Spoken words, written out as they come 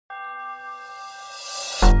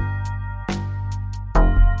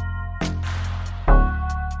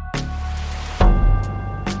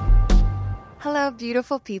Hello,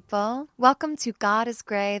 beautiful people. Welcome to God is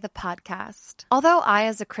Gray, the podcast. Although I,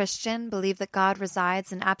 as a Christian, believe that God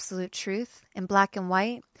resides in absolute truth, in black and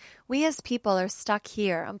white, we as people are stuck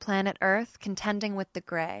here on planet Earth contending with the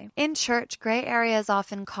gray. In church, gray areas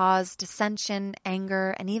often cause dissension,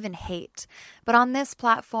 anger, and even hate. But on this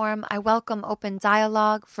platform, I welcome open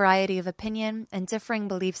dialogue, variety of opinion, and differing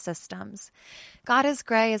belief systems. God is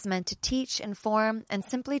Gray is meant to teach, inform, and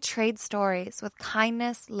simply trade stories with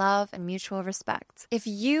kindness, love, and mutual respect. If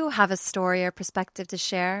you have a story or perspective to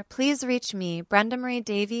share, please reach me, Brenda Marie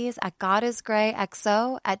Davies, at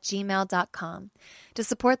godisgrayxo@gmail.com. To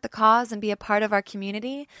support the cause and be a part of our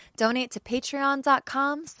community, donate to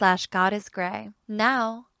patreon.com/godisgray.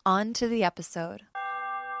 Now, on to the episode.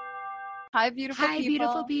 Hi, beautiful people. Hi,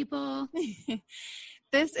 beautiful people.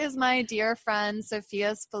 This is my dear friend,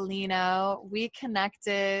 Sophia Spolino. We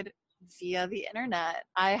connected via the internet.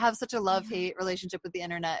 I have such a love-hate relationship with the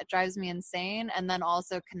internet. It drives me insane and then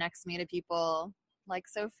also connects me to people like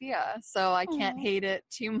Sophia. So I can't hate it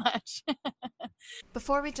too much.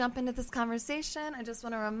 Before we jump into this conversation, I just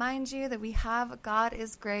want to remind you that we have God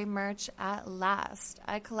is Gray merch at last.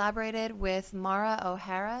 I collaborated with Mara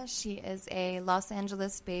O'Hara. She is a Los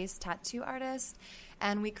Angeles-based tattoo artist,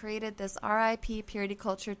 and we created this RIP Purity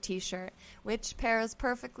Culture t-shirt, which pairs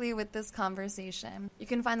perfectly with this conversation. You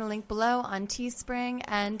can find the link below on Teespring,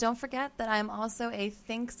 and don't forget that I'm also a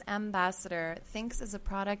Thinx ambassador. Thinx is a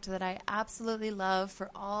product that I absolutely love for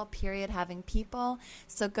all period-having people,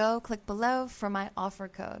 so go click below for my offer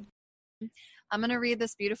code. I'm going to read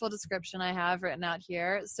this beautiful description I have written out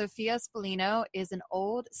here. Sophia Spolino is an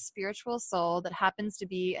old spiritual soul that happens to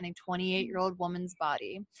be in a 28-year-old woman's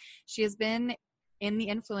body. She has been in the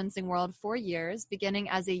influencing world for years, beginning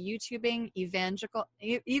as a YouTubing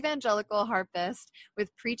evangelical harpist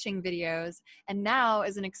with preaching videos, and now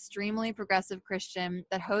is an extremely progressive Christian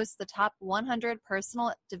that hosts the top 100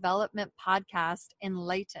 personal development podcast,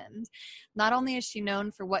 Enlightened. Not only is she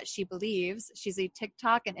known for what she believes, she's a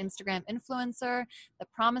TikTok and Instagram influencer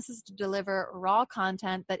that promises to deliver raw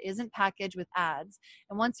content that isn't packaged with ads.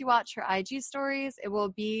 And once you watch her IG stories, it will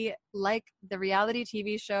be like the reality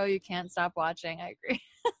TV show you can't stop watching. I agree.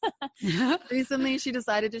 Recently, she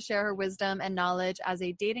decided to share her wisdom and knowledge as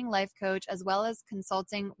a dating life coach, as well as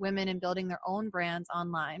consulting women in building their own brands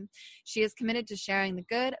online. She is committed to sharing the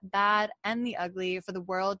good, bad, and the ugly for the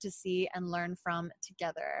world to see and learn from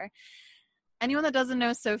together. Anyone that doesn't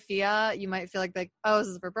know Sophia, you might feel like, oh, this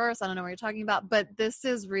is reverse. I don't know what you're talking about. But this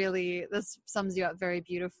sums you up very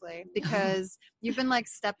beautifully, because you've been like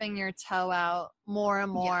stepping your toe out more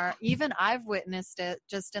and more. Yeah. Even I've witnessed it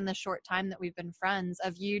just in the short time that we've been friends,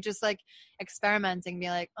 of you just like experimenting, be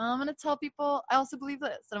like, oh, I'm going to tell people I also believe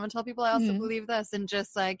this. And I'm going to tell people I also believe this. And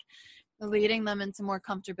just like leading them into more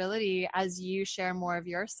comfortability as you share more of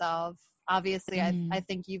yourself. Obviously, I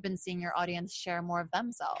think you've been seeing your audience share more of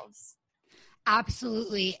themselves.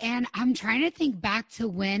 Absolutely. And I'm trying to think back to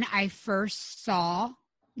when I first saw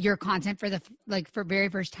your content for very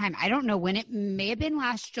first time. I don't know when. It may have been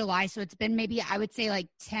last July. So it's been maybe, I would say, like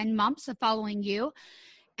 10 months of following you.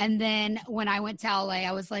 And then when I went to LA,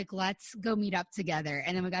 I was like, let's go meet up together.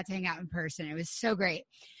 And then we got to hang out in person. It was so great.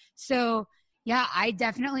 So yeah, I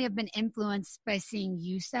definitely have been influenced by seeing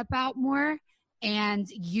you step out more. And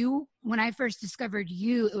you, when I first discovered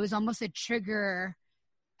you, it was almost a trigger.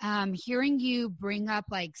 Hearing you bring up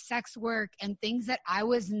like sex work and things that I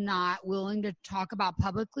was not willing to talk about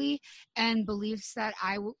publicly, and beliefs that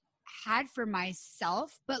I had for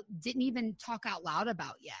myself, but didn't even talk out loud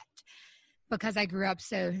about yet, because I grew up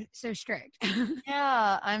so strict.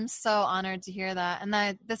 Yeah, I'm so honored to hear that. And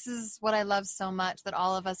this is what I love so much, that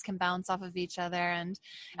all of us can bounce off of each other. And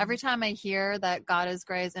every time I hear that God is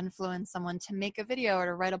Gray has influenced someone to make a video or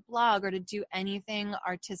to write a blog or to do anything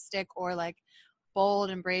artistic or like bold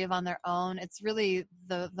and brave on their own, it's really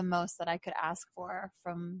the most that I could ask for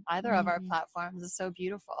from either of our platforms. It's so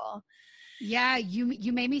beautiful. Yeah,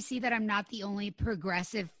 you made me see that I'm not the only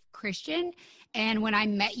progressive Christian. And when I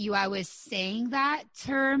met you, I was saying that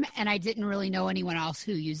term and I didn't really know anyone else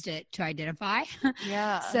who used it to identify.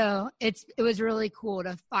 Yeah. So it was really cool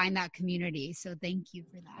to find that community. So thank you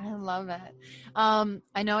for that. I love it.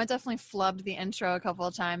 I know I definitely flubbed the intro a couple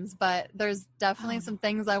of times, but there's definitely some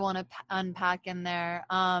things I want to unpack in there.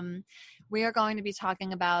 We are going to be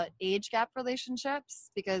talking about age gap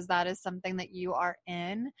relationships, because that is something that you are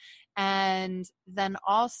in. And then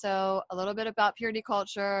also a little bit about purity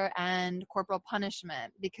culture and corporal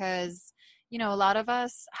punishment, because, you know, a lot of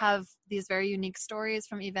us have these very unique stories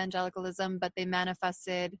from evangelicalism, but they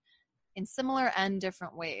manifested in similar and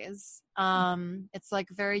different ways. It's like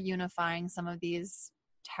very unifying, some of these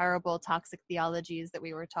terrible toxic theologies that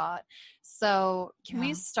we were taught. So can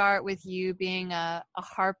we start with you being a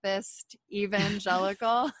harpist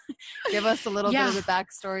evangelical? Give us a little bit of the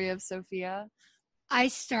backstory of Sophia. I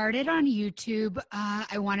started on YouTube,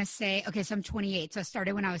 I want to say, okay, so I'm 28. So I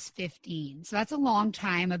started when I was 15. So that's a long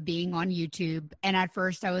time of being on YouTube. And at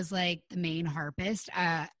first I was like the main harpist.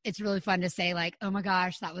 It's really fun to say like, oh my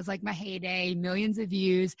gosh, that was like my heyday, millions of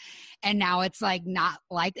views. And now it's like not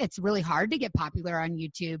like, it's really hard to get popular on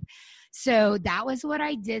YouTube. So that was what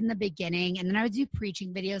I did in the beginning. And then I would do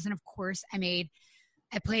preaching videos. And of course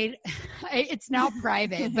I played, it's now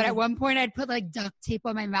private, but at one point I'd put like duct tape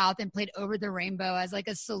on my mouth and played Over the Rainbow as like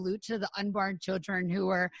a salute to the unborn children who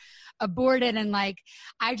were aborted. And like,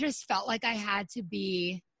 I just felt like I had to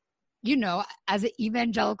be, you know, as an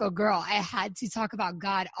evangelical girl, I had to talk about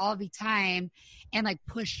God all the time and like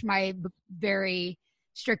push my very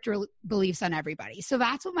strict beliefs on everybody. So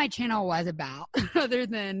that's what my channel was about, other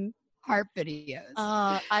than harp videos.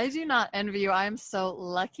 I do not envy you. I'm so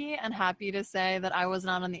lucky and happy to say that I was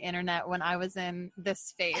not on the internet when I was in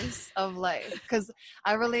this phase of life, because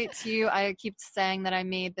I relate to you. I keep saying that I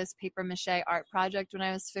made this paper mache art project when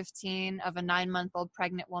I was 15 of a 9-month-old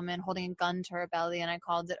pregnant woman holding a gun to her belly, and I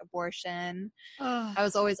called it abortion. I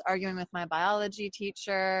was always arguing with my biology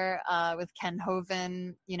teacher, with Ken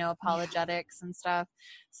Hovind, you know, apologetics and stuff.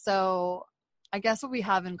 So I guess what we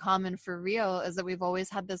have in common for real is that we've always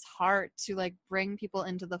had this heart to like bring people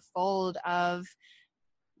into the fold of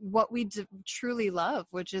what we truly love,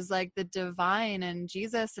 which is like the divine and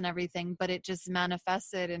Jesus and everything, but it just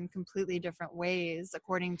manifested in completely different ways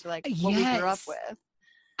according to like what we grew up with.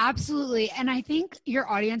 Absolutely. And I think your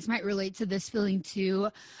audience might relate to this feeling too.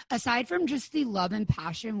 Aside from just the love and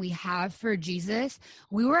passion we have for Jesus,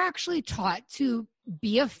 we were actually taught to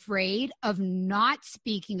be afraid of not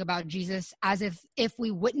speaking about Jesus, as if we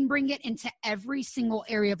wouldn't bring it into every single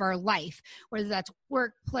area of our life, whether that's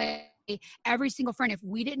work, play, every single friend. If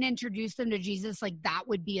we didn't introduce them to Jesus, like that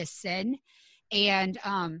would be a sin. And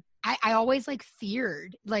I always like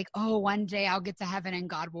feared like, oh, one day I'll get to heaven and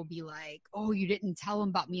God will be like, oh, you didn't tell him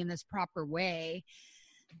about me in this proper way.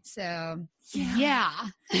 So yeah.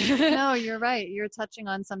 No, you're right. You're touching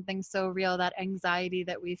on something so real, that anxiety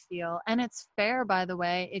that we feel. And it's fair, by the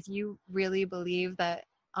way, if you really believe that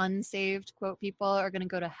unsaved quote people are going to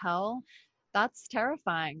go to hell, that's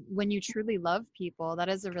terrifying. When you truly love people, that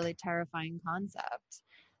is a really terrifying concept.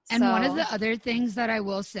 And one of the other things that I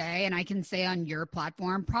will say, and I can say on your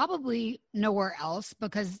platform, probably nowhere else,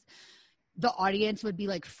 because the audience would be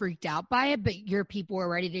like freaked out by it, but your people were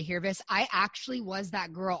ready to hear this. I actually was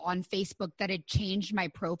that girl on Facebook that had changed my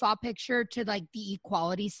profile picture to like the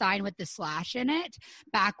equality sign with the slash in it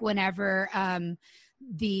back whenever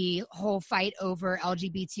the whole fight over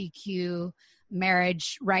LGBTQ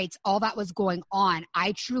marriage rights, all that was going on.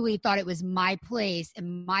 I truly thought it was my place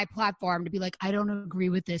and my platform to be like, I don't agree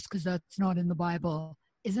with this because that's not in the Bible.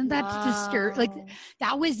 Isn't that disturbing? Like,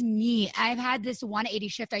 that was me. I've had this 180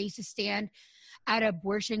 shift. I used to stand at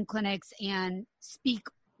abortion clinics and speak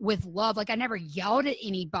with love. Like, I never yelled at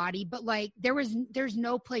anybody, but like there's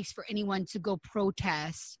no place for anyone to go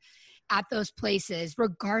protest at those places.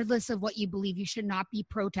 Regardless of what you believe, you should not be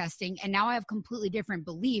protesting. And now I have completely different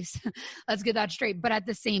beliefs. Let's get that straight. But at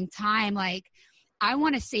the same time, like, I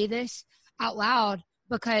want to say this out loud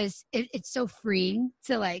because it's so freeing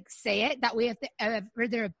to like say it. That way,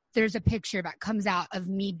 if there's a picture that comes out of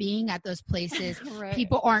me being at those places, right,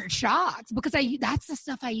 people aren't shocked because that's the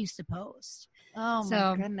stuff I used to post. Oh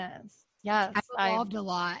my goodness. Yes. I've evolved a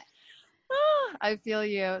lot. I feel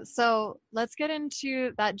you. So let's get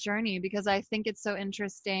into that journey, because I think it's so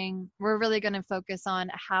interesting. We're really going to focus on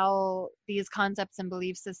how these concepts and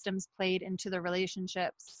belief systems played into the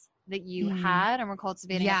relationships that you had and were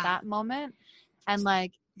cultivating at that moment. And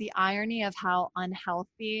like the irony of how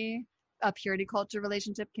unhealthy a purity culture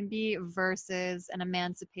relationship can be versus an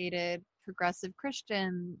emancipated progressive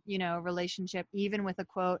Christian, relationship, even with a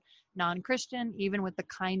quote non-Christian, even with the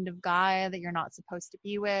kind of guy that you're not supposed to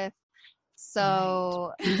be with.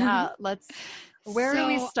 So yeah, where do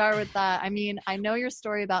we start with that? I mean, I know your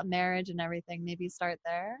story about marriage and everything. Maybe start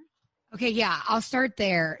there. Okay. Yeah, I'll start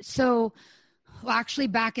there. So we'll actually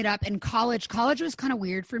back it up. In college was kind of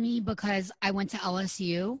weird for me because I went to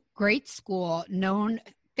LSU, great school, known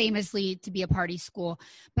famously to be a party school,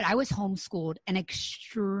 but I was homeschooled and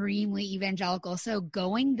extremely evangelical. So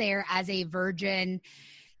going there as a virgin,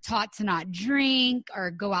 taught to not drink or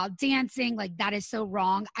go out dancing, like that is so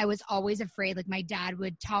wrong. I was always afraid. Like my dad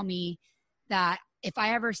would tell me that if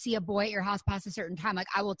I ever see a boy at your house past a certain time, like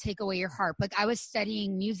I will take away your harp. Like I was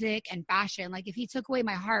studying music and fashion. Like if he took away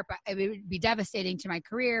my harp, it would be devastating to my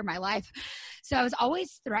career, my life. So I was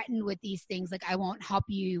always threatened with these things. Like I won't help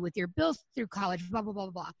you with your bills through college, blah, blah, blah,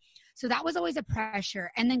 blah, blah. So that was always a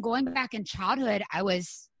pressure. And then going back in childhood, I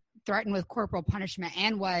was threatened with corporal punishment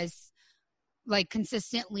and was like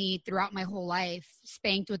consistently throughout my whole life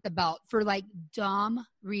spanked with the belt for like dumb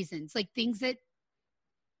reasons, like things that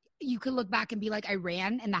you could look back and be like, I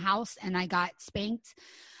ran in the house and I got spanked.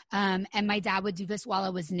 And my dad would do this while I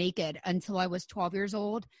was naked until I was 12 years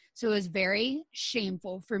old. So it was very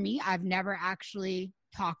shameful for me. I've never actually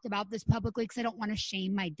talked about this publicly because I don't want to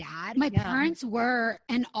shame my dad. My parents were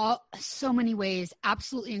in so many ways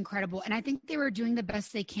absolutely incredible. And I think they were doing the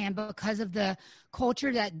best they can because of the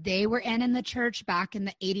culture that they were in the church back in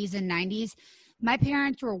the 80s and 90s. My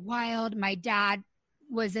parents were wild. My dad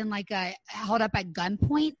was in like held up at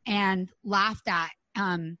gunpoint and laughed at.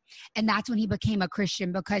 And that's when he became a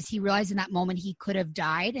Christian because he realized in that moment he could have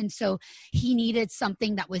died. And so he needed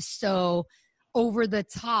something that was so over the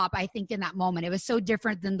top. I think in that moment, it was so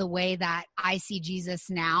different than the way that I see Jesus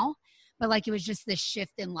now, but like, it was just this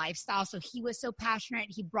shift in lifestyle. So he was so passionate.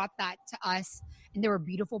 He brought that to us, and there were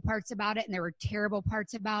beautiful parts about it and there were terrible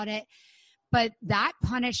parts about it. But that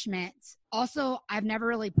punishment also, I've never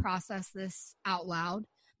really processed this out loud,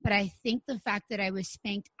 but I think the fact that I was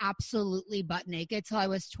spanked absolutely butt naked till I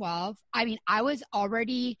was 12. I mean, I was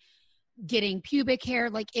already getting pubic hair.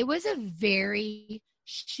 Like it was a very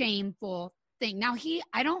shameful thing. Now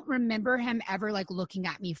I don't remember him ever like looking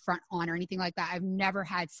at me front on or anything like that. I've never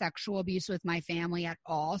had sexual abuse with my family at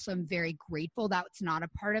all. So I'm very grateful that's not a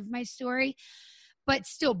part of my story, but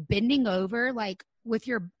still bending over, like with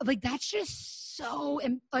your, like, that's just so,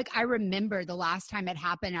 like, I remember the last time it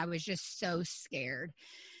happened, I was just so scared.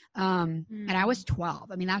 And I was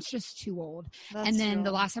 12. I mean, that's just too old. And then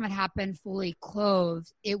the last time it happened fully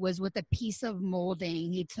clothed, it was with a piece of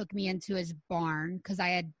molding. He took me into his barn because I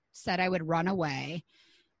had said I would run away,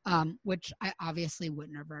 which I obviously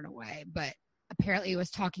wouldn't have run away, but apparently he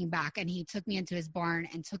was talking back, and he took me into his barn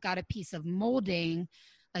and took out a piece of molding,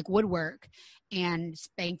 like woodwork, and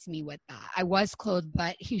spanked me with that. I was clothed,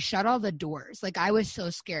 but he shut all the doors. Like I was so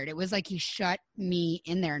scared. It was like he shut me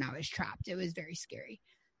in there and I was trapped. It was very scary.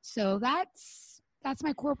 So that's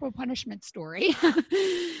my corporal punishment story.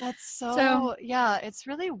 That's so, yeah, it's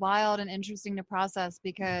really wild and interesting to process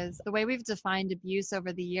because the way we've defined abuse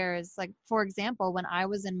over the years, like, for example, when I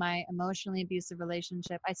was in my emotionally abusive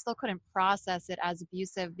relationship, I still couldn't process it as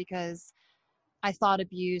abusive because I thought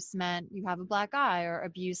abuse meant you have a black eye, or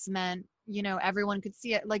abuse meant, you know, everyone could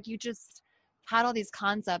see it. Like you just had all these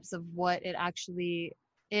concepts of what it actually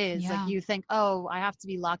is. Yeah. Like you think, oh, I have to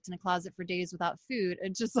be locked in a closet for days without food.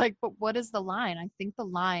 It's just like, but what is the line? I think the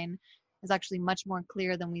line is actually much more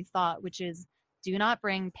clear than we thought, which is do not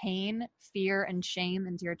bring pain, fear, and shame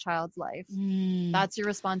into your child's life. That's your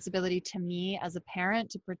responsibility to me as a parent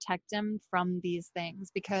to protect him from these things,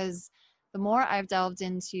 because the more I've delved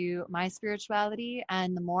into my spirituality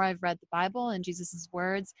and the more I've read the Bible and Jesus's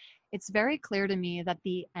words, it's very clear to me that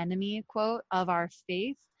the enemy, quote, of our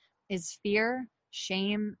faith is fear,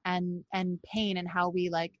 shame, and pain, and how we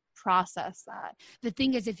like process that. The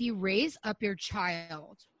thing is, if you raise up your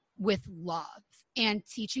child with love and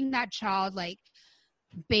teaching that child like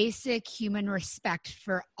basic human respect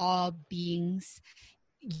for all beings,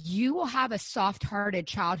 you will have a soft-hearted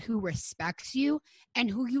child who respects you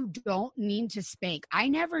and who you don't need to spank. I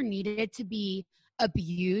never needed to be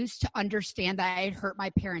abused to understand that I had hurt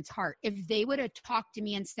my parents' heart. If they would have talked to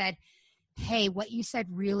me and said, hey, what you said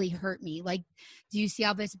really hurt me. Like, do you see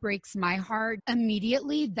how this breaks my heart?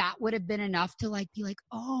 Immediately, that would have been enough to like be like,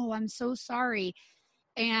 oh, I'm so sorry.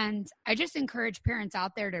 And I just encourage parents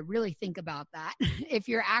out there to really think about that. If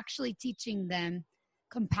you're actually teaching them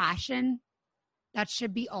compassion, that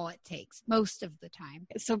should be all it takes most of the time.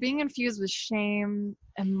 So being infused with shame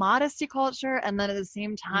and modesty culture, and then at the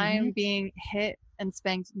same time being hit and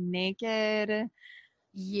spanked naked.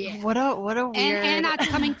 Yeah. What a weird. And that's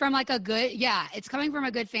coming from like it's coming from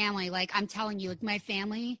a good family. Like I'm telling you, like my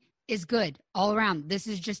family is good all around. This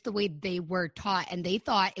is just the way they were taught, and they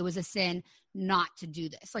thought it was a sin not to do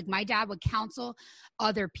this. Like my dad would counsel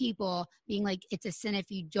other people being like, it's a sin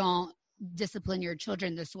if you don't discipline your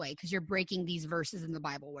children this way because you're breaking these verses in the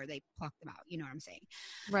Bible where they pluck them out. You know what I'm saying?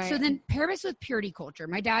 Right. So then pair this with purity culture.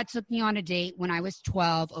 My dad took me on a date when I was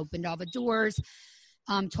 12, opened all the doors,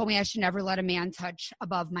 told me I should never let a man touch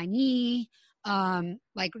above my knee,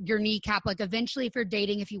 like your kneecap. Like eventually if you're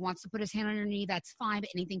dating, if he wants to put his hand on your knee, that's fine. But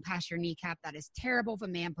anything past your kneecap, that is terrible. If a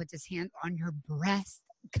man puts his hand on your breast,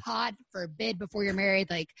 God forbid before you're married.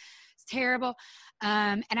 Like, it's terrible.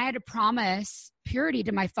 And I had to promise purity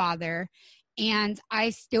to my father. And I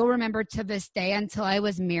still remember to this day until I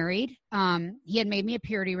was married. He had made me a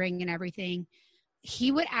purity ring and everything.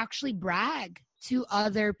 He would actually brag to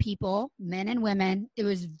other people, men and women. It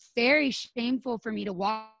was very shameful for me to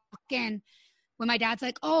walk in when my dad's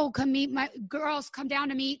like, oh, come meet my girls, come down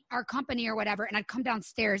to meet our company or whatever. And I'd come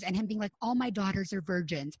downstairs and him being like, all my daughters are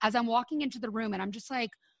virgins. As I'm walking into the room and I'm just like,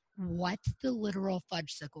 what the literal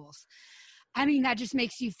fudgesicles? I mean, that just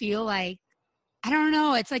makes you feel like, I don't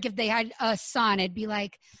know. It's like if they had a son, it'd be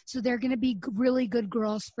like, so they're going to be really good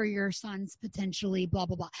girls for your sons potentially, blah,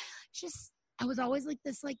 blah, blah. Just, I was always like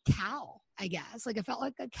this like cow, I guess. Like I felt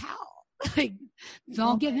like a cow. Like,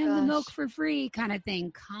 don't give him the milk for free kind of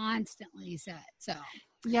thing constantly said. So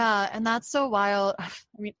yeah, and that's so wild. I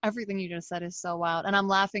mean, everything you just said is so wild, and I'm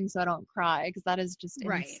laughing so I don't cry because that is just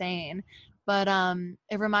insane. But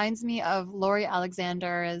it reminds me of Lori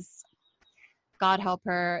Alexander, is, God help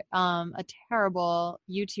her, a terrible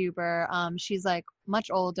YouTuber. She's like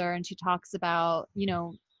much older, and she talks about, you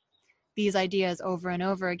know, these ideas over and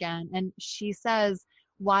over again. And she says,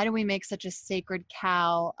 why do we make such a sacred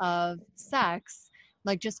cow of sex?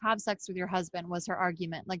 Like, just have sex with your husband, was her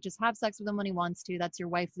argument. Like, just have sex with him when he wants to. That's your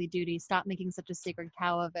wifely duty. Stop making such a sacred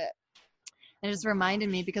cow of it. And it just reminded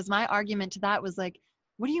me, because my argument to that was like,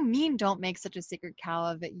 what do you mean don't make such a sacred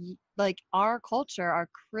cow of it? Like, our culture, our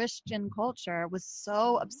Christian culture was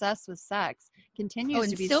so obsessed with sex,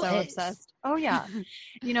 continues to be so obsessed. Oh yeah.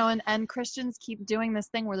 You know, and Christians keep doing this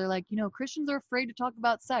thing where they're like, you know, Christians are afraid to talk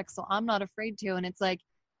about sex, so I'm not afraid to. And it's like,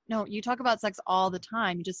 no, you talk about sex all the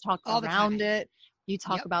time. You just talk around it. You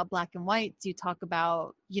talk about black and whites. You talk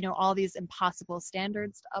about, you know, all these impossible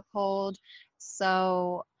standards to uphold.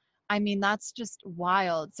 So, I mean, that's just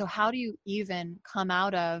wild. So how do you even come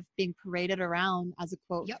out of being paraded around as a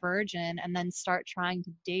quote virgin and then start trying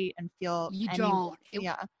to date and feel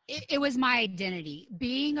It was my identity.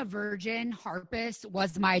 Being a virgin harpist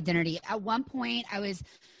was my identity. At one point I was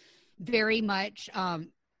very much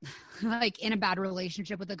like in a bad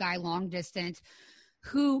relationship with a guy long distance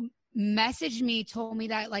who messaged me, told me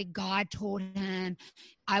that like God told him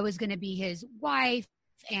I was going to be his wife.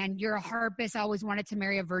 And you're a harpist. I always wanted to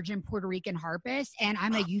marry a virgin Puerto Rican harpist. And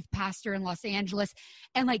I'm a youth pastor in Los Angeles.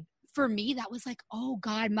 And like, for me, that was like, oh,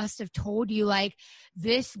 God must have told you, like,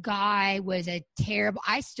 this guy was a terrible,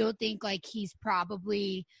 I still think like he's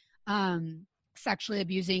probably sexually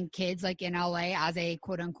abusing kids like in LA as a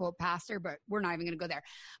quote unquote pastor, but we're not even going to go there.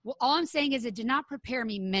 Well, all I'm saying is it did not prepare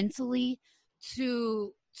me mentally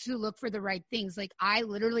to look for the right things. Like, I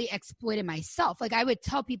literally exploited myself. Like, I would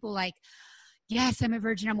tell people like, yes, I'm a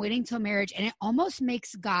virgin, I'm waiting till marriage. And it almost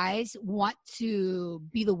makes guys want to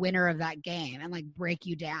be the winner of that game and like break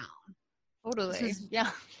you down. Totally. Yeah.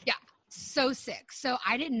 So sick. So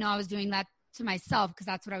I didn't know I was doing that to myself because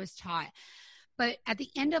that's what I was taught. But at the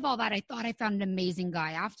end of all that, I thought I found an amazing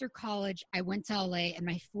guy. After college, I went to LA, and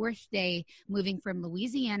my 4th day moving from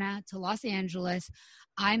Louisiana to Los Angeles,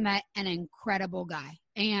 I met an incredible guy.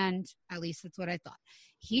 And at least that's what I thought.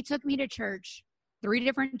 He took me to church, 3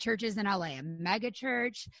 different churches in LA, a mega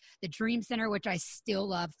church, the Dream Center, which I still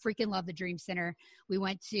love, freaking love the Dream Center. We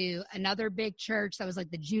went to another big church that was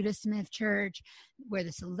like the Judah Smith Church, where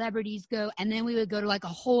the celebrities go. And then we would go to like a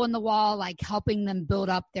hole in the wall, like helping them build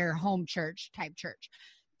up their home church type church.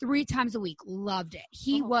 3 times a week. Loved it.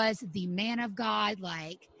 He was the man of God,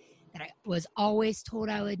 like, that I was always told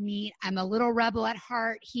I would meet. I'm a little rebel at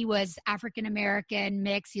heart. He was African-American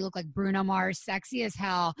mix. He looked like Bruno Mars, sexy as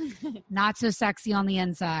hell, not so sexy on the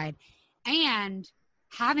inside. And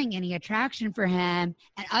having any attraction for him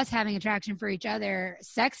and us having attraction for each other,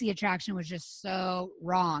 sexy attraction was just so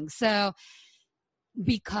wrong. So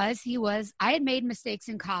because I had made mistakes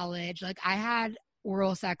in college. Like, I had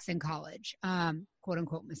oral sex in college, quote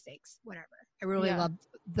unquote mistakes, whatever. I really loved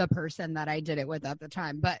the person that I did it with at the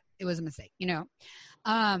time, but it was a mistake, you know,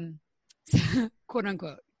 quote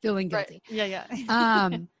unquote, feeling guilty. Right. Yeah.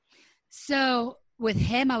 So with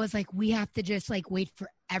him, I was like, we have to just like wait for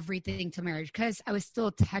everything to marriage, because I was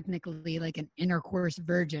still technically like an intercourse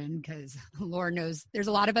virgin, because Lord knows there's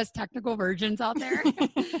a lot of us technical virgins out there.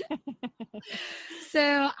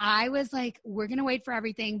 So I was like, we're going to wait for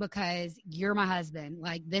everything because you're my husband.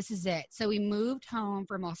 Like, this is it. So we moved home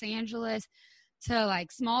from Los Angeles to like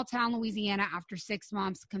small town Louisiana after 6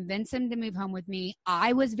 months, convinced him to move home with me.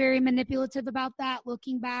 I was very manipulative about that.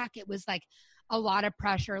 Looking back, it was like a lot of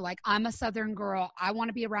pressure. Like, I'm a Southern girl. I want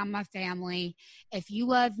to be around my family. If you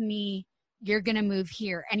love me, you're going to move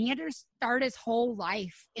here. And he had to start his whole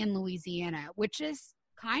life in Louisiana, which is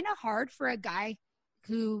kind of hard for a guy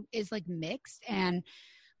who is like mixed and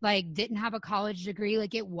like didn't have a college degree,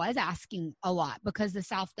 like it was asking a lot because the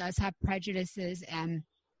South does have prejudices and,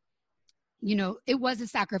 you know, it was a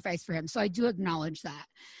sacrifice for him. So I do acknowledge that.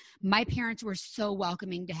 My parents were so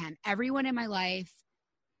welcoming to him. Everyone in my life,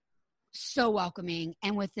 so welcoming.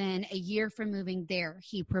 And within a year from moving there,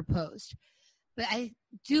 he proposed. But I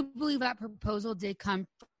do believe that proposal did come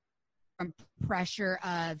from pressure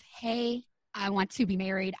of, hey, I want to be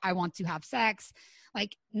married. I want to have sex.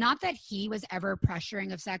 Like, not that he was ever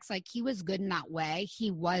pressuring of sex. Like, he was good in that way.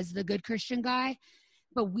 He was the good Christian guy,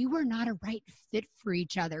 but we were not a right fit for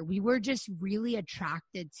each other. We were just really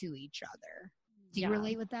attracted to each other. Do you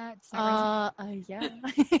relate with that? Yeah.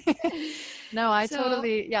 No,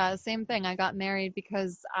 same thing. I got married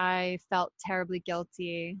because I felt terribly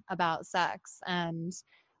guilty about sex, and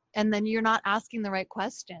then you're not asking the right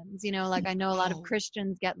questions, you know, like I know a lot of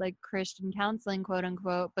Christians get like Christian counseling, quote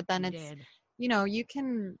unquote, but then it's, you know, you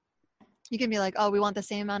can be like, oh, we want the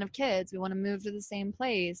same amount of kids. We want to move to the same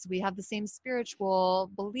place. We have the same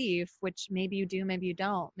spiritual belief, which maybe you do, maybe you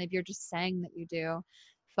don't. Maybe you're just saying that you do.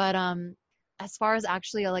 But as far as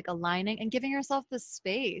actually like aligning and giving yourself the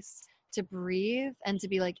space to breathe and to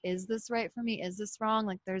be like, is this right for me? Is this wrong?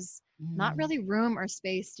 Like there's not really room or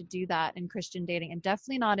space to do that in Christian dating, and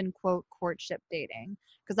definitely not in quote courtship dating,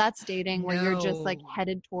 because that's dating where you're just like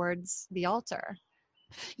headed towards the altar.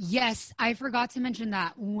 Yes, I forgot to mention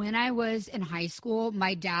that when I was in high school,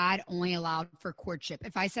 my dad only allowed for courtship.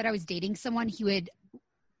 If I said I was dating someone, he would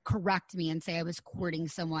correct me and say I was courting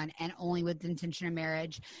someone and only with the intention of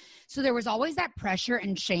marriage. So there was always that pressure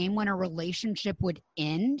and shame when a relationship would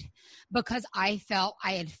end because I felt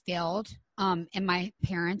I had failed in my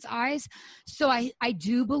parents' eyes. So I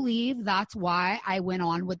do believe that's why I went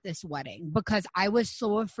on with this wedding, because I was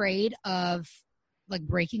so afraid of like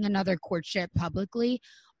breaking another courtship publicly.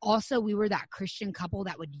 Also, we were that Christian couple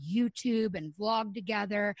that would YouTube and vlog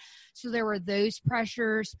together. So there were those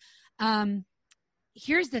pressures.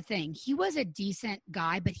 Here's the thing. He was a decent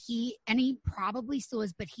guy, but he probably still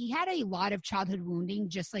is, but he had a lot of childhood wounding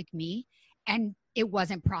just like me, and it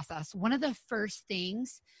wasn't processed. One of the first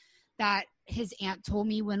things that his aunt told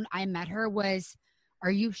me when I met her was, are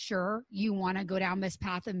you sure you want to go down this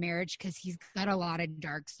path of marriage? Because he's got a lot of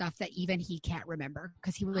dark stuff that even he can't remember,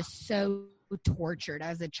 because he was so tortured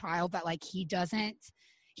as a child that like he doesn't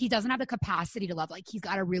have the capacity to love. Like he's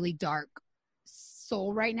got a really dark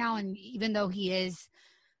soul right now, and even though he is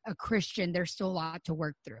a Christian, there's still a lot to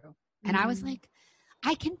work through. And I was like,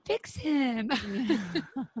 I can fix him.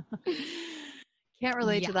 Can't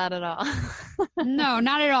relate to that at all. No,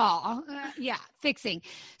 not at all. Fixing.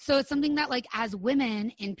 So it's something that like as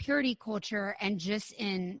women in purity culture and just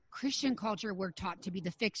in Christian culture, we're taught to be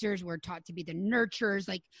the fixers. We're taught to be the nurturers.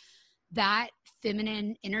 Like that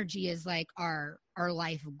feminine energy is like our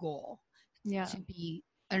life goal. Yeah. To be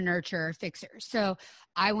a nurturer, fixer. So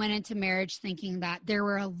I went into marriage thinking that there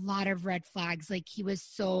were a lot of red flags. Like he was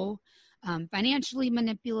so financially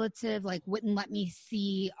manipulative, like wouldn't let me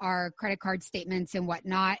see our credit card statements and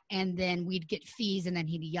whatnot. And then we'd get fees and then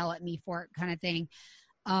he'd yell at me for it, kind of thing.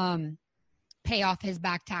 Pay off his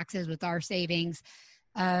back taxes with our savings.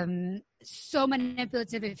 So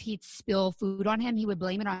manipulative. If he'd spill food on him, he would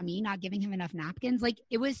blame it on me not giving him enough napkins. Like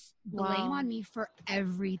it was blame on me for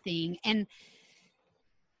everything. And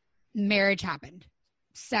marriage happened.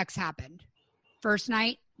 Sex happened. First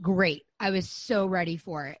night, great. I was so ready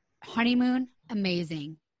for it. Honeymoon,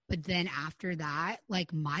 amazing. But then after that,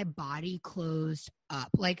 like my body closed up.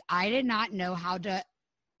 Like I did not know how to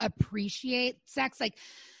appreciate sex. Like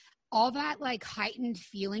all that like heightened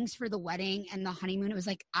feelings for the wedding and the honeymoon, it was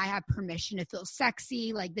like I have permission to feel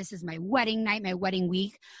sexy. Like this is my wedding night, my wedding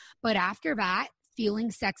week. But after that,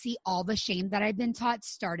 feeling sexy, all the shame that I've been taught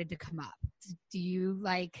started to come up. Do you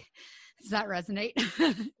does that resonate?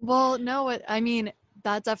 Well, no, I mean,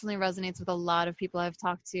 that definitely resonates with a lot of people I've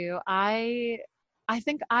talked to. I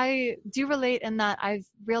think I do relate in that I've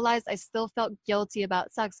realized I still felt guilty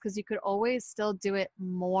about sex because you could always still do it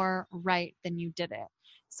more right than you did it.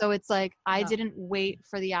 So it's like I didn't wait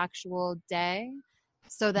for the actual day.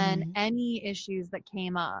 So then any issues that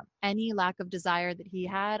came up, any lack of desire that he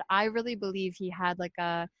had, I really believe he had like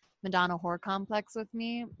a Madonna whore complex with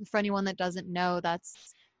me. For anyone that doesn't know,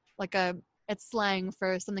 that's like it's slang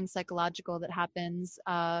for something psychological that happens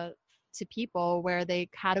to people where they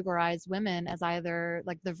categorize women as either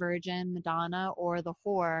like the virgin Madonna or the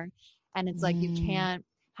whore. And it's like you can't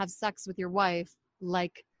have sex with your wife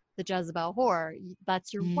like the Jezebel whore.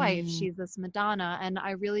 That's your wife. She's this Madonna. And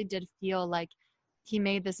I really did feel like he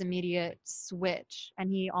made this immediate switch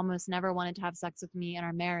and he almost never wanted to have sex with me in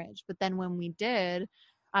our marriage. But then when we did,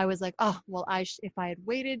 I was like, oh, well, if I had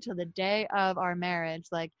waited till the day of our marriage,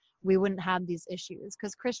 like we wouldn't have these issues.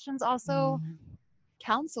 Because Christians also Mm.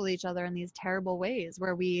 counsel each other in these terrible ways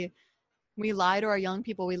where we lie to our young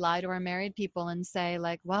people, we lie to our married people and say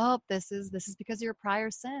like, well, this is because of your prior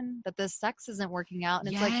sin that this sex isn't working out. And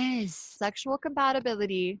it's like, Yes. sexual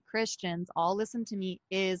compatibility, Christians, all listen to me,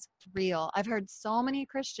 is real. I've heard so many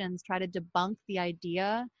Christians try to debunk the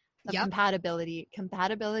idea of Yep. compatibility.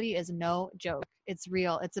 Compatibility is no joke. It's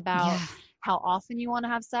real. It's about Yeah. how often you want to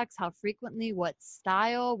have sex, how frequently, what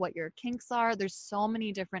style, what your kinks are. There's so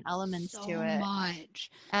many different elements So to it. much.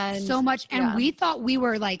 And So much. And yeah, we thought we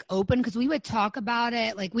were like open because we would talk about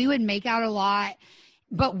it. Like we would make out a lot.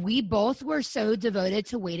 But we both were so devoted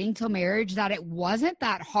to waiting till marriage that it wasn't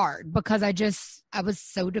that hard because I was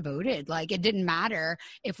so devoted. Like it didn't matter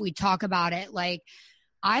if we talk about it. Like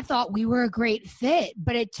I thought we were a great fit,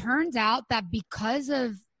 but it turns out that because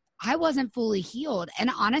of I wasn't fully healed.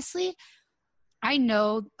 And honestly, I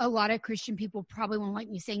know a lot of Christian people probably won't like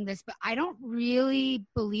me saying this, but I don't really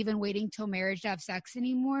believe in waiting till marriage to have sex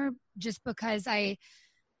anymore just because I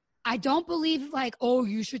don't believe like, oh,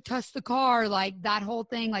 you should test the car, like that whole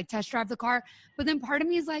thing, like test drive the car. But then part of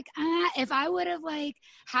me is like, if I would have like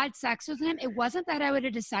had sex with him, it wasn't that I would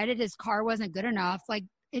have decided his car wasn't good enough. Like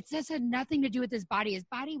it just had nothing to do with his body. His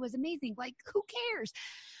body was amazing. Like who cares?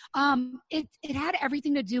 It had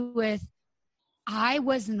everything to do with I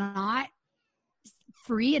was not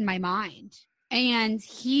free in my mind. And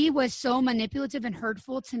he was so manipulative and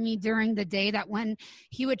hurtful to me during the day that when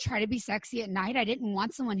he would try to be sexy at night, I didn't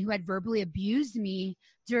want someone who had verbally abused me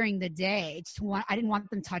during the day. I didn't want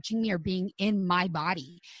them touching me or being in my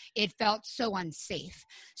body. It felt so unsafe.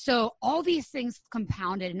 So all these things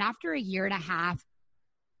compounded. And after a year and a half,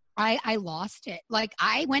 I lost it. Like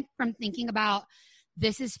I went from thinking about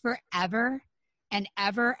this is forever and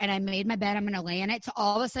ever, and I made my bed, I'm going to lay in it, to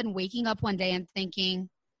all of a sudden waking up one day and thinking,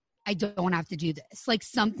 I don't have to do this. Like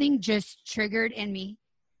something just triggered in me.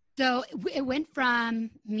 So it went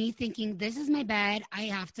from me thinking, this is my bed, I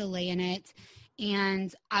have to lay in it,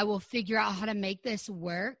 and I will figure out how to make this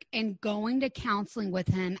work, and going to counseling with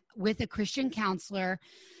him, with a Christian counselor,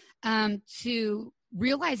 to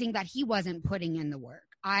realizing that he wasn't putting in the work.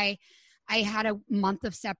 I had a month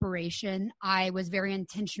of separation. I was very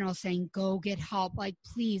intentional saying, go get help. Like,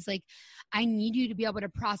 please, like, I need you to be able to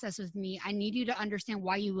process with me. I need you to understand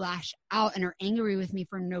why you lash out and are angry with me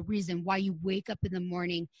for no reason, why you wake up in the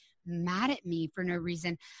morning mad at me for no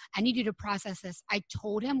reason. I need you to process this. I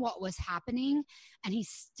told him what was happening and he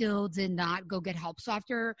still did not go get help. So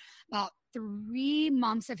after about 3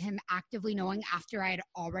 months of him actively knowing, after I had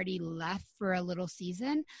already left for a little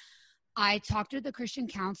season, I talked to the Christian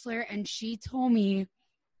counselor and she told me,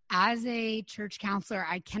 as a church counselor,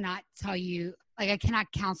 I cannot tell you, like, I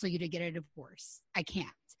cannot counsel you to get a divorce. I can't.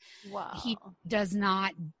 wow. He does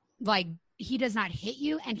not hit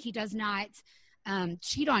you and he does not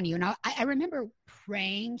cheat on you. And I remember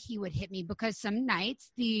praying he would hit me because some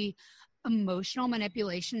nights the emotional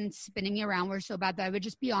manipulation and spinning me around were so bad that I would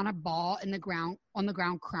just be on a ball on the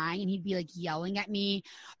ground crying, and he'd be like yelling at me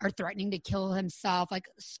or threatening to kill himself, like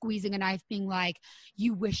squeezing a knife, being like,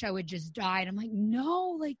 you wish I would just die. And I'm like,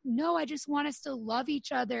 no, I just want us to love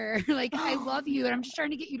each other. Like, I love you and I'm just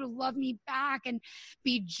trying to get you to love me back and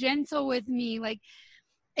be gentle with me. Like,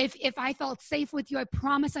 if I felt safe with you, I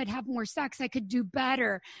promise I'd have more sex. I could do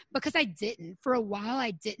better, because I didn't. For a while,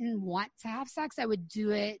 I didn't want to have sex. I would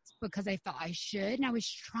do it because I felt I should. And I was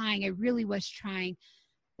trying. I really was trying.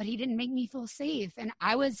 But he didn't make me feel safe. And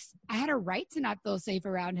I had a right to not feel safe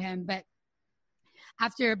around him. But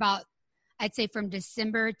after about, I'd say from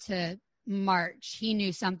December to March, he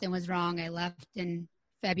knew something was wrong. I left in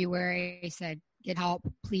February. He said, get help,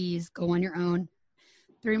 please, go on your own.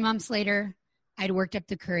 3 months later, I'd worked up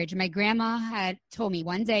the courage. My grandma had told me,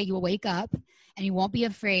 one day you will wake up and you won't be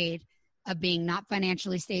afraid of being not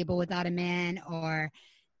financially stable without a man, or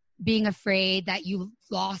being afraid that you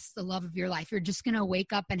lost the love of your life. You're just going to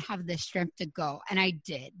wake up and have the strength to go. And I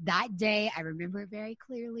did. That day, I remember it very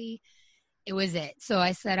clearly. It was it. So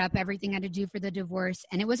I set up everything I had to do for the divorce.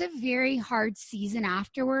 And it was a very hard season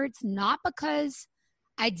afterwards, not because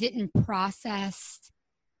I didn't process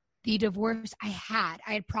the divorce. I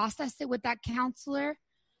had processed it with that counselor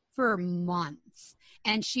for months.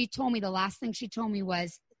 And she told me, the last thing she told me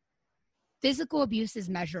was, physical abuse is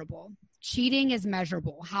measurable. Cheating is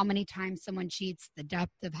measurable. How many times someone cheats, the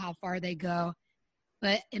depth of how far they go.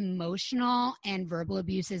 But emotional and verbal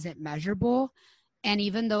abuse isn't measurable. And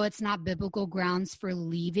even though it's not biblical grounds for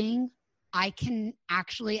leaving, I can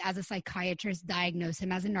actually, as a psychiatrist, diagnose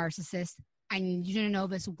him as a narcissist. I need you to know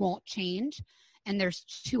this won't change. And there's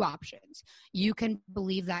two options. You can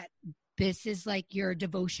believe that this is like your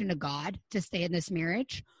devotion to God to stay in this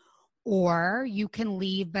marriage, or you can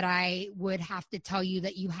leave, but I would have to tell you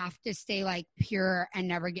that you have to stay like pure and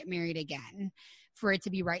never get married again for it to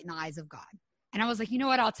be right in the eyes of God. And I was like, you know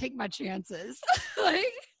what? I'll take my chances. Like,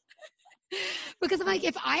 because I'm like,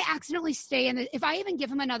 if I accidentally stay in if I even give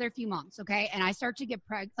him another few months, okay, and I start to get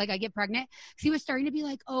I get pregnant, because he was starting to be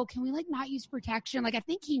like, oh, can we like not use protection? Like, I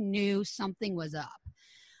think he knew something was up.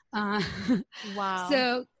 Wow.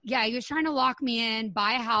 So yeah, he was trying to lock me in,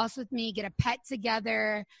 buy a house with me, get a pet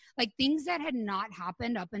together, like things that had not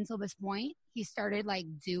happened up until this point. He started like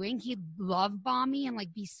doing. He'd love bomb me and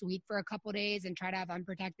like be sweet for a couple days and try to have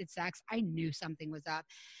unprotected sex. I knew something was up.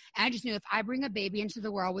 And I just knew if I bring a baby into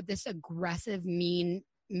the world with this aggressive, mean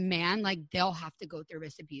man, like they'll have to go through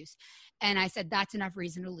this abuse. And I said, that's enough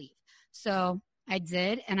reason to leave. So I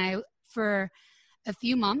did. And for a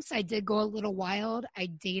few months, I did go a little wild. I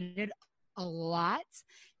dated a lot.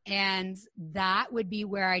 And that would be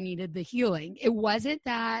where I needed the healing. It wasn't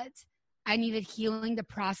that I needed healing to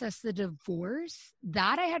process the divorce.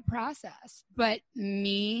 That I had processed. But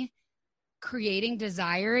me creating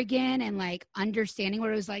desire again and like understanding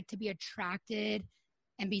what it was like to be attracted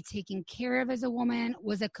and be taken care of as a woman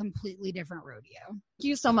was a completely different rodeo. Thank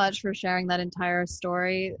you so much for sharing that entire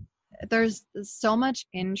story. There's so much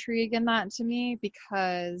intrigue in that to me,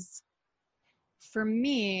 because for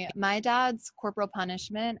me, my dad's corporal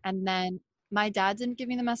punishment, and then my dad didn't give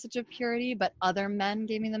me the message of purity, but other men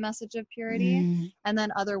gave me the message of purity. And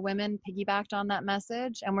then other women piggybacked on that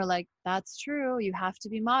message and were like, that's true. You have to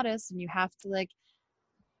be modest and you have to like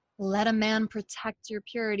let a man protect your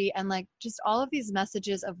purity. And like just all of these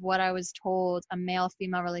messages of what I was told a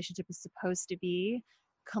male-female relationship is supposed to be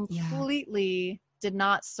completely did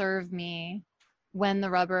not serve me when the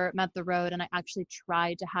rubber met the road and I actually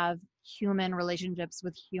tried to have human relationships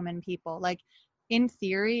with human people. Like in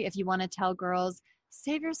theory, if you want to tell girls,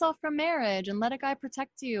 save yourself from marriage and let a guy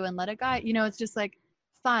protect you and let a guy, you know, it's just like,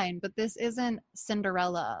 fine, but this isn't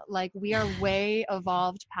Cinderella. Like we are way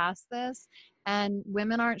evolved past this, and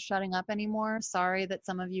women aren't shutting up anymore. Sorry that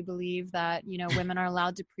some of you believe that, you know, women are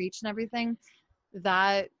allowed to preach and everything.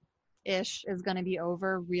 That ish is going to be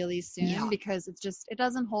over really soon because it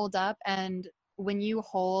doesn't hold up. And when you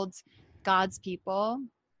hold God's people,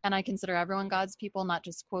 and I consider everyone God's people, not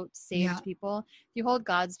just quote saved people, if you hold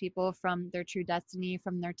God's people from their true destiny,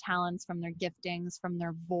 from their talents, from their giftings, from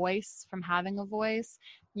their voice, from having a voice,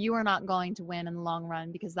 you are not going to win in the long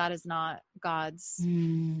run, because that is not God's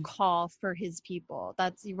call for his people.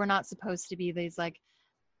 We're not supposed to be these like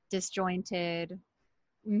disjointed,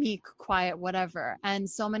 meek, quiet, whatever. And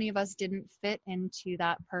so many of us didn't fit into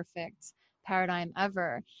that perfect paradigm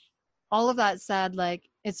ever. All of that said, like,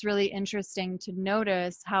 it's really interesting to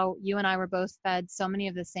notice how you and I were both fed so many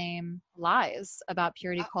of the same lies about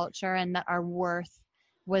purity culture, and that our worth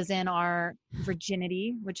was in our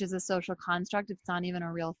virginity, which is a social construct. It's not even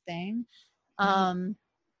a real thing.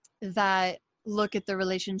 That look at the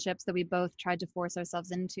relationships that we both tried to force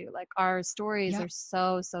ourselves into. Like our stories are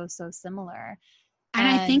so similar. And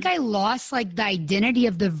I think I lost like the identity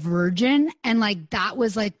of the virgin, and like that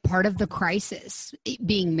was like part of the crisis,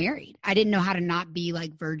 being married. I didn't know how to not be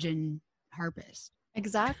like virgin harpist.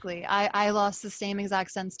 Exactly. I lost the same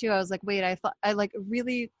exact sense too. I was like, wait, I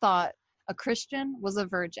really thought a Christian was a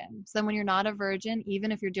virgin. So then when you're not a virgin,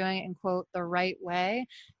 even if you're doing it in quote the right way,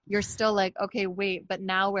 you're still like, okay, wait, but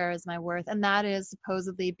now where is my worth? And that is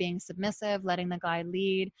supposedly being submissive, letting the guy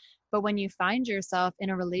lead. But when you find yourself in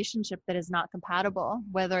a relationship that is not compatible,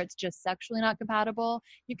 whether it's just sexually not compatible,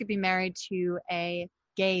 you could be married to a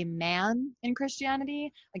gay man in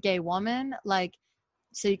Christianity, a gay woman, like,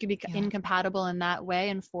 so you can be incompatible in that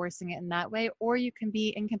way and forcing it in that way, or you can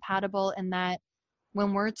be incompatible in that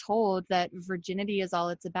when we're told that virginity is all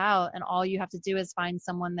it's about and all you have to do is find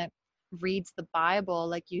someone that reads the Bible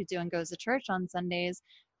like you do and goes to church on Sundays.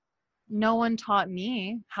 No one taught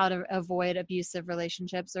me how to avoid abusive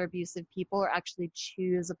relationships or abusive people, or actually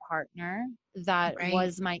choose a partner that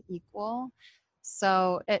was my equal.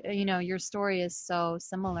 So, your story is so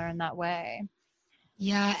similar in that way.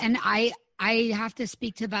 Yeah. And I have to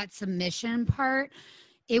speak to that submission part.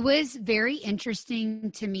 It was very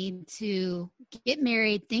interesting to me to get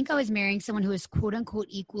married, think I was marrying someone who was quote unquote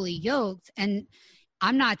equally yoked. And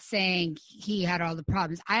I'm not saying he had all the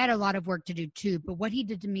problems. I had a lot of work to do too, but what he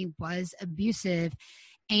did to me was abusive.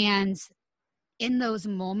 And in those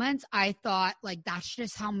moments, I thought like, that's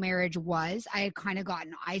just how marriage was. I had kind of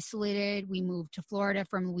gotten isolated. We moved to Florida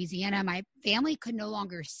from Louisiana. My family could no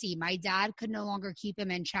longer see. My dad could no longer keep him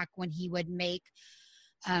in check when he would make,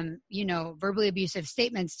 verbally abusive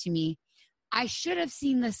statements to me. I should have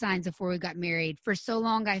seen the signs before we got married. For so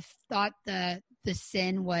long, I thought the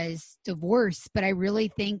sin was divorce, but I really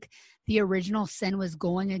think the original sin was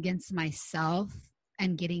going against myself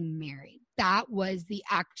and getting married. That was the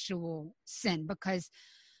actual sin, because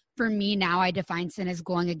for me now, I define sin as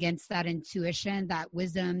going against that intuition, that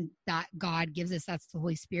wisdom that God gives us. That's the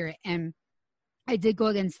Holy Spirit. And I did go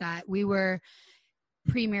against that. We were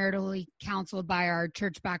premaritally counseled by our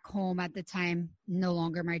church back home at the time, no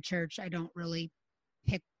longer my church. I don't really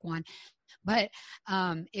pick one, but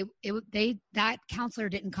that counselor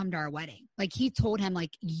didn't come to our wedding. Like, he told him, like,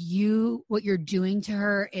 what you're doing to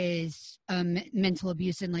her is mental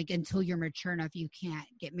abuse, and like, until you're mature enough, you can't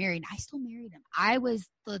get married. I still married him. I was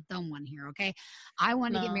the dumb one here. Okay. I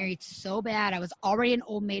wanted to get married so bad. I was already an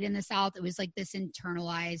old maid in the South. It was like this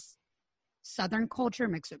internalized Southern culture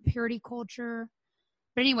mixed with purity culture.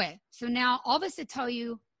 But anyway, so now all this to tell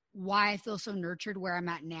you why I feel so nurtured where I'm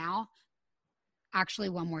at now. Actually,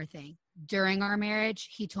 one more thing. During our marriage,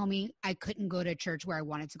 he told me I couldn't go to church where I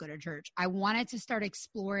wanted to go to church. I wanted to start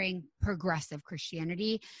exploring progressive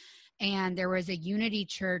Christianity. And there was a Unity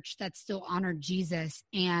church that still honored Jesus.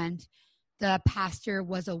 And the pastor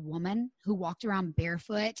was a woman who walked around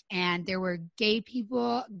barefoot. And there were gay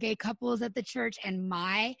couples at the church. And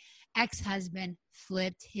my ex-husband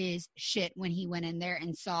flipped his shit when he went in there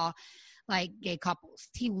and saw like gay couples.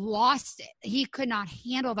 He lost it. He could not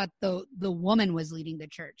handle that the woman was leading the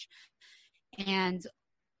church. And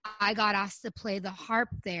I got asked to play the harp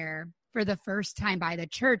there for the first time by the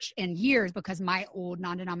church in years, because my old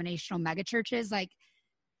non-denominational mega churches, like,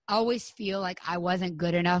 I always feel like I wasn't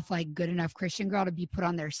good enough Christian girl to be put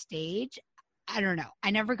on their stage. I don't know.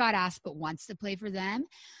 I never got asked but once to play for them.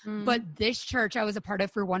 But this church I was a part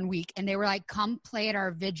of for 1 week, and they were like, come play at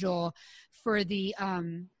our vigil for the,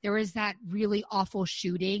 there was that really awful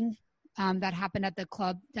shooting that happened at the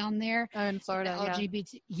club down there. Oh, in Florida.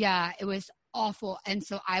 LGBT. Yeah, it was awful. And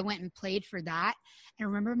so I went and played for that. And I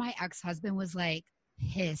remember my ex-husband was like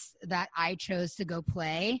pissed that I chose to go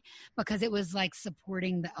play, because it was like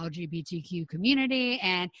supporting the LGBTQ community.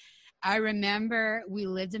 And I remember we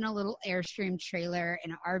lived in a little Airstream trailer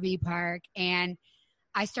in an RV park, and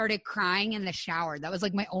I started crying in the shower. That was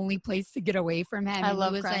like my only place to get away from him. I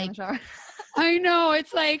love crying in the shower. I know,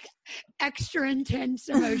 it's like extra intense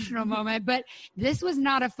emotional moment, but this was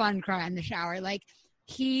not a fun cry in the shower. Like,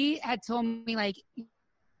 he had told me, like,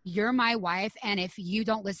 you're my wife, and if you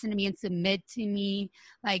don't listen to me and submit to me,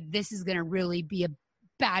 like, this is going to really be a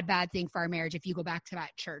bad thing for our marriage if you go back to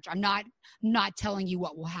that church. I'm not telling you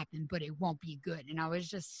what will happen, but it won't be good. And I was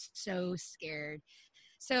just so scared.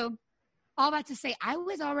 So all that to say, I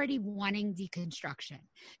was already wanting deconstruction,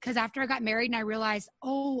 because after I got married and I realized,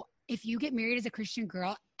 oh, if you get married as a Christian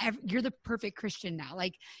girl, you're the perfect Christian now.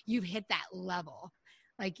 Like, you've hit that level.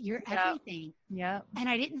 Like, you're everything. Yeah. And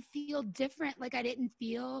I didn't feel different. Like, I didn't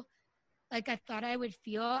feel like I thought I would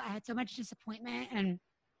feel. I had so much disappointment and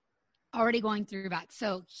already going through that.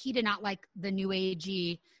 So he did not like the new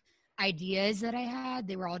agey ideas that I had.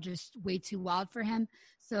 They were all just way too wild for him.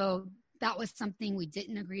 So that was something we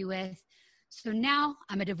didn't agree with. So now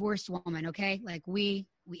I'm a divorced woman. Okay. Like, we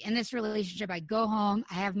end this relationship. I go home.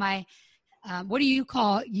 I have my, what do you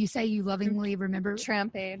call, you say you lovingly remember?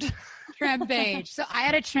 Trampage. Trampage. So I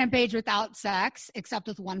had a trampage without sex, except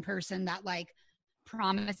with one person that like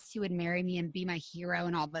promised he would marry me and be my hero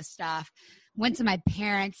and all this stuff. Went to my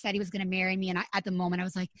parents, said he was going to marry me. And at the moment I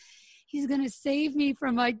was like, he's going to save me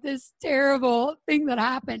from like this terrible thing that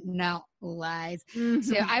happened. No, lies. Mm-hmm.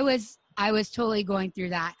 So I was totally going through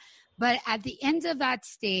that. But at the end of that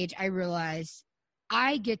stage, I realized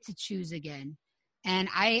I get to choose again. And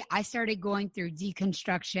I started going through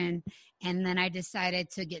deconstruction, and then I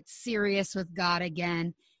decided to get serious with God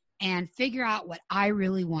again and figure out what I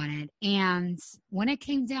really wanted. And when it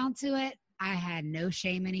came down to it, I had no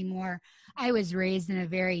shame anymore. I was raised in a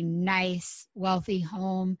very nice, wealthy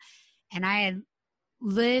home, and I had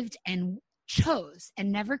lived and chose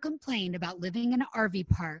and never complained about living in an RV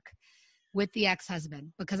park with the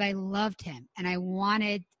ex-husband, because I loved him and I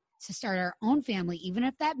wanted to start our own family, even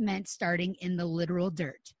if that meant starting in the literal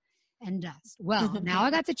dirt and dust. Well, now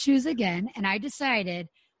I got to choose again, and I decided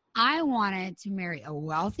I wanted to marry a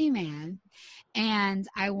wealthy man, and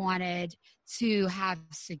I wanted to have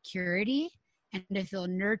security and to feel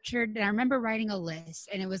nurtured. And I remember writing a list,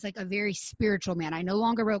 and it was like a very spiritual man. I no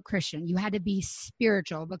longer wrote Christian. You had to be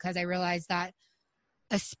spiritual, because I realized that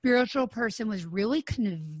a spiritual person was really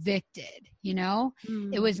convicted, you know?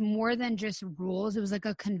 It was more than just rules. It was like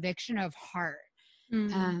a conviction of heart.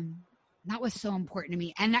 That was so important to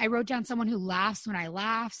me. And I wrote down someone who laughs when I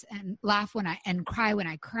laugh and cry when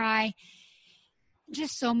I cry.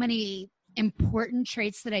 Just so many important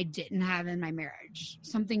traits that I didn't have in my marriage,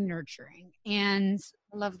 something nurturing. And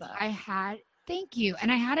I love that. thank you.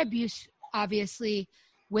 And I had abuse, obviously,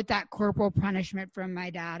 with that corporal punishment from my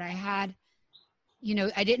dad. I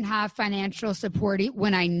didn't have financial support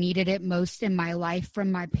when I needed it most in my life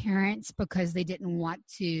from my parents because they didn't want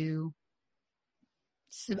to.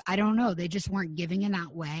 So I don't know. They just weren't giving in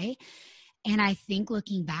that way. And I think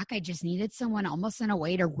looking back, I just needed someone almost in a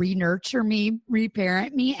way to re-nurture me,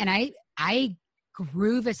 reparent me. And I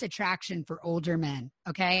grew this attraction for older men.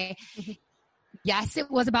 Okay. Yes, it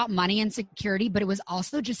was about money and security, but it was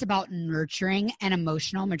also just about nurturing and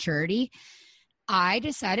emotional maturity. I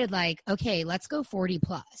decided okay, let's go 40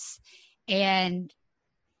 plus. And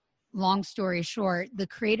long story short, the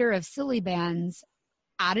creator of Silly Bands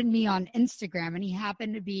added me on Instagram, and he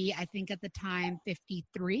happened to be, I think at the time,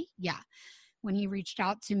 53. Yeah. When he reached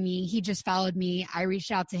out to me, he just followed me. I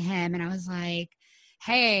reached out to him and I was like,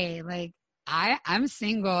 hey, I'm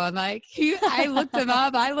single. And I looked him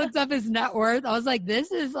up. I looked up his net worth. I was like,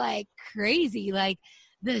 this is crazy.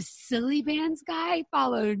 The Silly Bands guy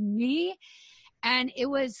followed me. And it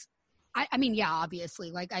was, yeah,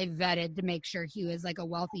 obviously, I vetted to make sure he was a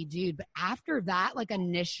wealthy dude. But after that,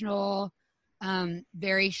 initial,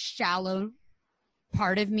 very shallow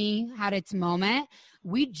part of me had its moment,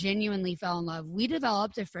 we genuinely fell in love. We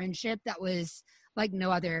developed a friendship that was like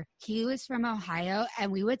no other. He was from Ohio,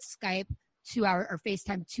 and we would Skype 2 hours or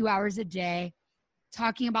FaceTime 2 hours a day,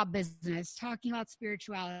 talking about business, talking about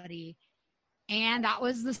spirituality. And that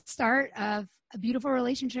was the start of a beautiful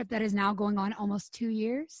relationship that is now going on almost 2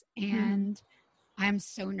 years. And I'm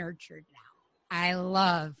so nurtured now. I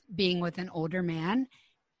love being with an older man,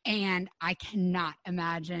 and I cannot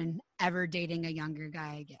imagine ever dating a younger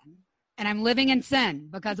guy again. And I'm living in sin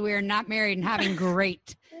because we are not married and having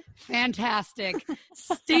great, fantastic,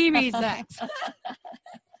 steamy sex.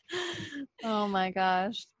 Oh my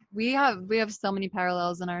gosh. We have so many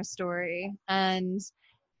parallels in our story. And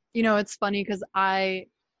it's funny because I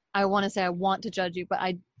want to say I want to judge you, but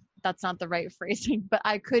that's not the right phrasing. But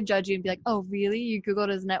I could judge you and be like, oh, really? You Googled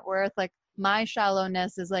his net worth? My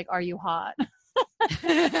shallowness is are you hot?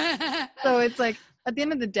 So it's at the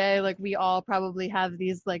end of the day, we all probably have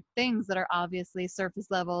these things that are obviously surface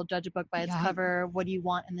level, judge a book by its cover. What do you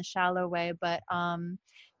want in the shallow way? But,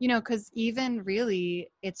 because even really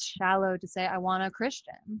it's shallow to say, I want a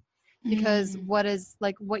Christian. Because what is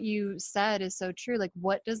what you said is so true.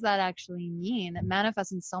 What does that actually mean? It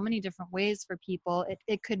manifests in so many different ways for people.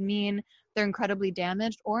 It could mean they're incredibly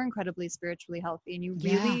damaged or incredibly spiritually healthy, and you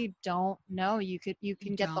really don't know. You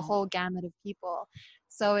can get the whole gamut of people.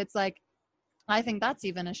 So it's I think that's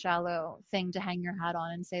even a shallow thing to hang your hat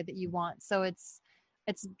on and say that you want. So it's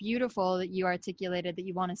beautiful that you articulated that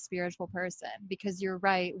you want a spiritual person, because you're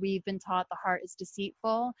right. We've been taught the heart is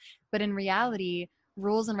deceitful, but in reality,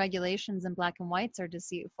 rules and regulations in black and whites are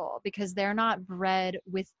deceitful because they're not bred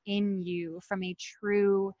within you from a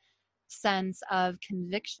true sense of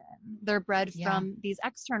conviction. They're bred from these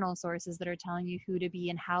external sources that are telling you who to be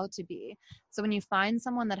and how to be. So when you find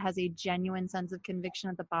someone that has a genuine sense of conviction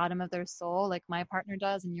at the bottom of their soul, like my partner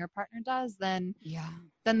does and your partner does, then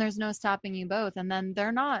there's no stopping you both. And then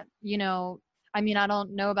they're not, I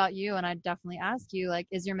don't know about you, and I'd definitely ask you,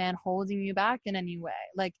 is your man holding you back in any way?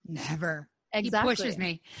 Never. Exactly. He pushes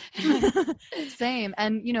me. Same.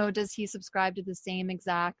 And, does he subscribe to the same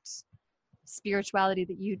exact spirituality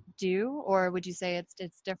that you do, or would you say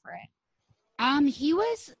it's different?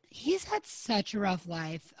 He's had such a rough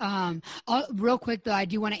life. Real quick though, I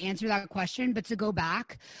do want to answer that question, but to go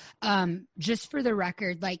back, just for the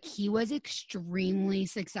record, he was extremely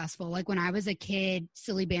successful. When I was a kid,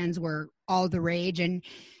 Silly Bands were all the rage, and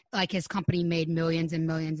his company made millions and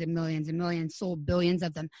millions and millions and millions, sold billions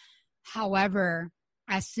of them. However,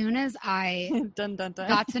 as soon as I dun, dun, dun.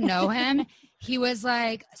 got to know him, he was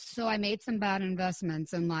so I made some bad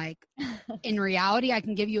investments, and in reality, I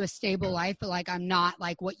can give you a stable life, but I'm not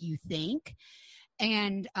what you think.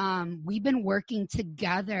 And we've been working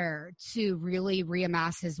together to really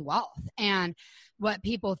reamass his wealth. And what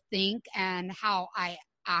people think and how I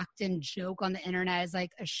act and joke on the internet is a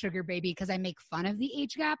sugar baby because I make fun of the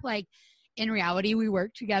age gap. In reality, we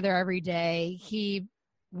work together every day.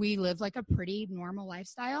 We live a pretty normal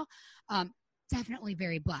lifestyle. Definitely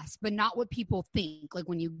very blessed, but not what people think,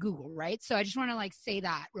 when you Google, right? So I just want to say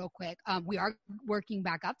that real quick. We are working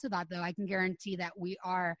back up to that, though. I can guarantee that we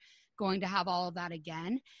are going to have all of that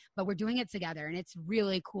again, but we're doing it together, and it's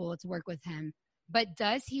really cool to work with him. But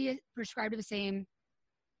does he prescribe to the same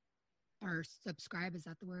or subscribe, is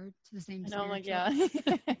that the word, to the same I know, like, spiritual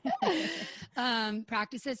yeah.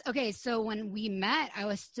 practices. Okay, so when we met, I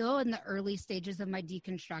was still in the early stages of my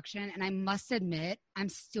deconstruction, and I must admit, I'm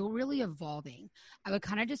still really evolving. I would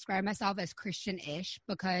kind of describe myself as Christian-ish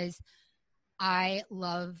because I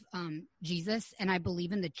love Jesus and I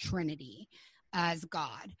believe in the Trinity as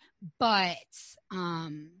God, but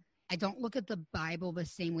I don't look at the Bible the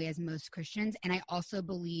same way as most Christians, and I also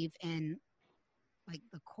believe in like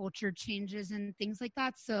the culture changes and things like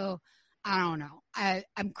that. So I don't know.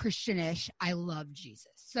 I'm Christianish. I love Jesus.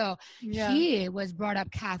 So Yeah. he was brought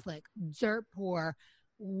up Catholic, dirt poor,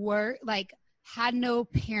 like had no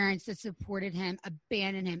parents that supported him,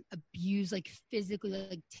 abandoned him, abused, like physically,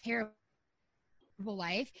 like terrible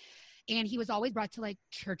life. And he was always brought to like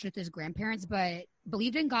church with his grandparents, but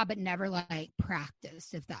believed in God, but never like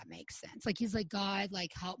practiced, if that makes sense. Like he's like, God,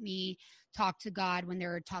 like help me talk to God when there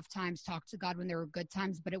were tough times, talk to God when there were good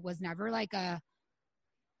times. But it was never like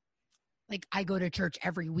I go to church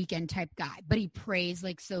every weekend type guy, but he prays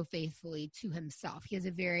like so faithfully to himself. He has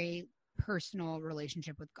a very personal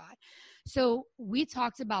relationship with God. So we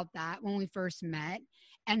talked about that when we first met.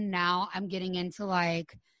 And now I'm getting into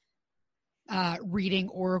like, reading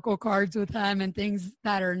oracle cards with him and things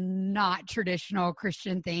that are not traditional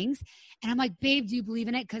Christian things. And I'm like, babe, do you believe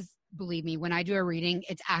in it? Because believe me, when I do a reading,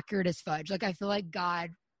 it's accurate as fudge. Like I feel like God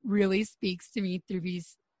really speaks to me through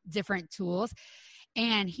these different tools.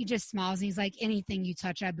 And he just smiles and he's like, anything you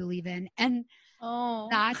touch, I believe in. And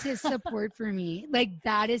that's his support for me. Like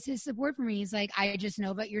that is his support for me. He's like, I just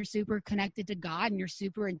know that you're super connected to God and you're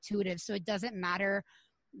super intuitive. So it doesn't matter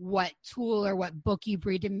what tool or what book you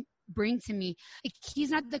bring to me. Like,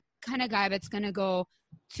 he's not the kind of guy that's going to go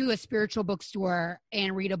to a spiritual bookstore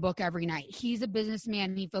and read a book every night. He's a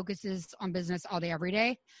businessman. He focuses on business all day, every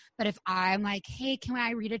day. But if I'm like, hey, can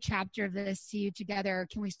I read a chapter of this to you together?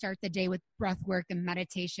 Can we start the day with breath work and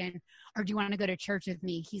meditation? Or do you want to go to church with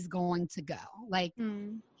me? He's going to go. Like,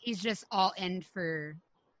 he's just all in for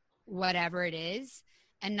whatever it is.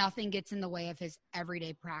 And nothing gets in the way of his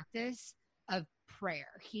everyday practice of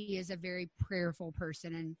prayer. He is a very prayerful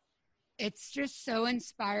person. And it's just so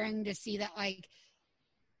inspiring to see that, like,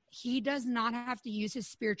 he does not have to use his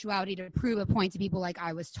spirituality to prove a point to people like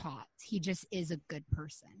I was taught. He just is a good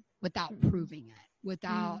person without proving it,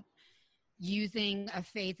 without using a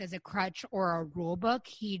faith as a crutch or a rule book.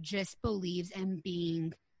 He just believes in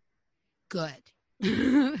being good.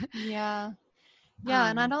 Yeah.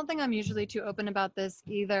 And I don't think I'm usually too open about this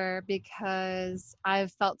either, because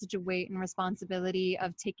I've felt such a weight and responsibility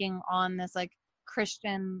of taking on this like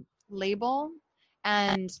Christian label.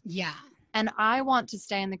 And I want to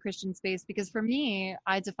stay in the Christian space because for me,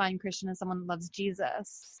 I define Christian as someone who loves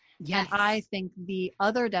Jesus. Yes. And I think the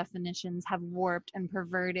other definitions have warped and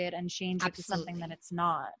perverted and changed it to something that it's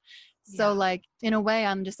not. So like, in a way,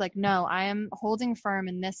 I'm just like, no, I am holding firm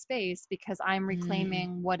in this space because I'm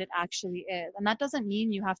reclaiming what it actually is. And that doesn't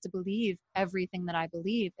mean you have to believe everything that I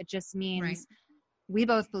believe. It just means we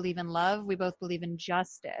both believe in love. We both believe in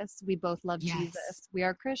justice. We both love Jesus. We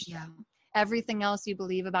are Christian. Everything else you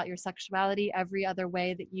believe about your sexuality, every other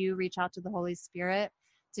way that you reach out to the Holy Spirit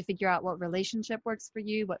to figure out what relationship works for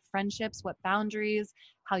you, what friendships, what boundaries,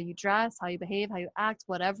 how you dress, how you behave, how you act,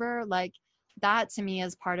 whatever, like, that to me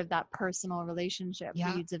is part of that personal relationship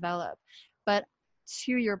that you develop. But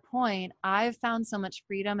to your point, I've found so much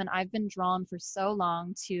freedom, and I've been drawn for so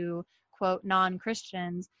long to, quote,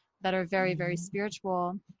 non-Christians that are very, very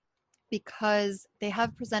spiritual, because they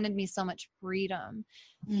have presented me so much freedom.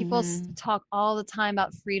 People talk all the time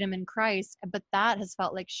about freedom in Christ, but that has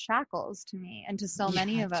felt like shackles to me and to so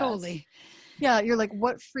many of us. Totally. Yeah, you're like,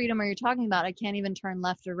 what freedom are you talking about? I can't even turn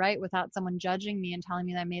left or right without someone judging me and telling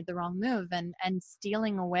me that I made the wrong move, and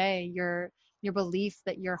stealing away your belief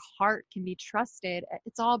that your heart can be trusted.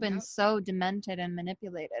 It's all been so demented and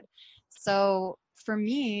manipulated. So for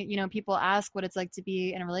me, you know, people ask what it's like to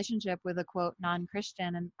be in a relationship with a, quote,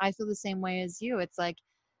 non-Christian, and I feel the same way as you. It's like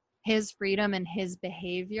his freedom and his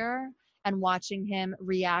behavior, and watching him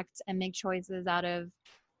react and make choices out of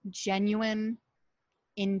genuine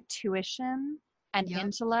intuition and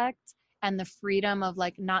intellect, and the freedom of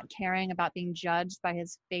like not caring about being judged by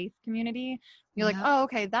his faith community. You're like, oh,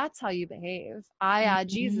 okay, that's how you behave. I add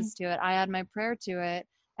Jesus to it. I add my prayer to it.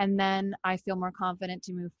 And then I feel more confident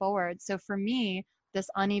to move forward. So for me, this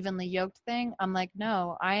unevenly yoked thing, I'm like,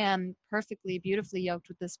 no, I am perfectly, beautifully yoked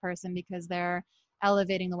with this person because they're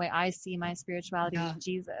elevating the way I see my spirituality with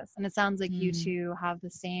Jesus. And it sounds like you two have the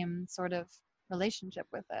same sort of relationship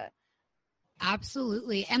with it.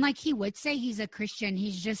 Absolutely. And like he would say he's a Christian.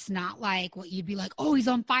 He's just not like what you'd be like, oh, he's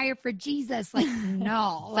on fire for Jesus. Like,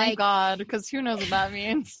 no. Thank God, because who knows what that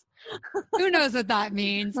means. Who knows what that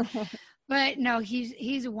means? But no,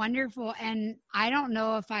 he's wonderful. And I don't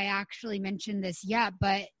know if I actually mentioned this yet,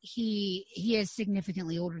 but he is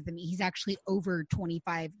significantly older than me. He's actually over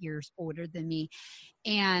 25 years older than me.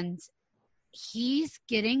 And he's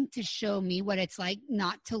getting to show me what it's like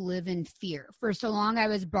not to live in fear. For so long, I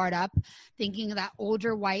was brought up thinking that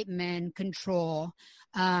older white men control.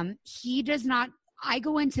 He does not. I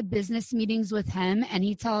go into business meetings with him and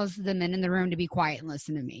he tells the men in the room to be quiet and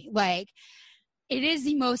listen to me. Like, it is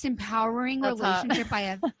the most empowering That's relationship I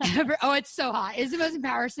have ever. Oh, it's so hot. It's the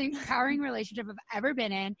most empowering relationship I've ever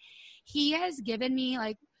been in. He has given me,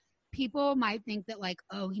 like, people might think that, like,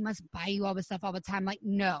 oh, he must buy you all this stuff all the time. Like,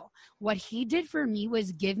 no. What he did for me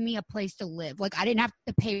was give me a place to live. Like, I didn't have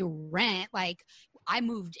to pay rent. Like, I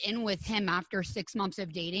moved in with him after 6 months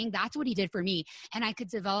of dating. That's what he did for me. And I could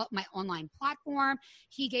develop my online platform.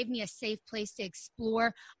 He gave me a safe place to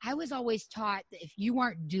explore. I was always taught that if you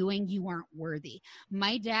weren't doing, you weren't worthy.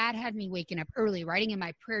 My dad had me waking up early, writing in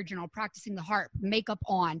my prayer journal, practicing the harp, makeup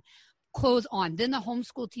on, clothes on. Then the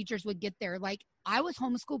homeschool teachers would get there. Like, I was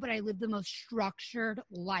homeschooled, but I lived the most structured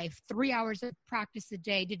life. 3 hours of practice a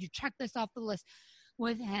day. Did you check this off the list?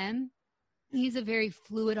 With him, he's a very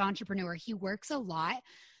fluid entrepreneur. He works a lot,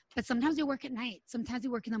 but sometimes he'll work at night. Sometimes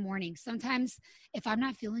he'll work in the morning. Sometimes if I'm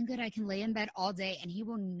not feeling good, I can lay in bed all day and he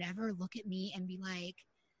will never look at me and be like,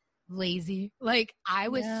 lazy. Like, I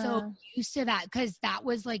was so used to that because that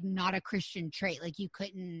was like not a Christian trait. Like, you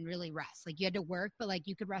couldn't really rest. Like, you had to work, but like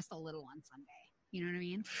you could rest a little on Sunday. You know what I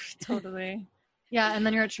mean? Totally. Yeah. And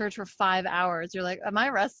then you're at church for 5 hours. You're like, am I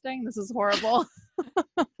resting? This is horrible.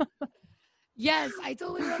 Yes, I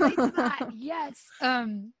totally relate to that. Yes.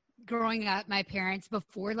 Growing up, my parents,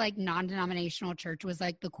 before like non-denominational church was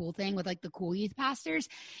like the cool thing with like the cool youth pastors,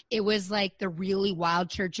 it was like the really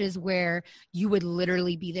wild churches where you would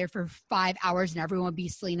literally be there for 5 hours and everyone would be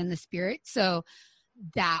slain in the spirit. So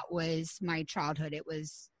that was my childhood. It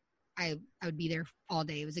was, I would be there all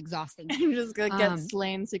day. It was exhausting. You just go get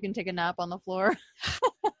slain so you can take a nap on the floor.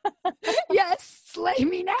 Yes, slay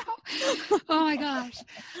me now. Oh my gosh.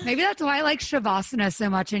 Maybe that's why I like Shavasana so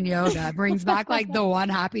much in yoga. It brings back like the one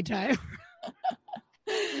happy time.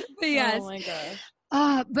 But yes. Oh my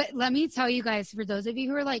gosh. But let me tell you guys, for those of you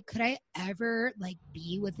who are like, could I ever like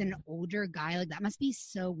be with an older guy? Like, that must be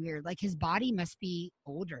so weird. Like, his body must be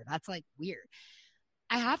older. That's like weird.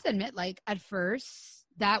 I have to admit, like, at first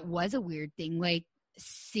that was a weird thing. Like,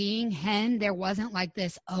 seeing him, there wasn't like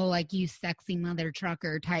this, oh, like, you sexy mother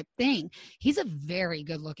trucker type thing. He's a very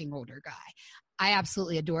good looking older guy. I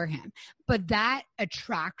absolutely adore him. But that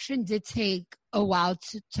attraction did take a while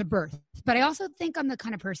to birth. But I also think I'm the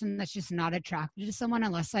kind of person that's just not attracted to someone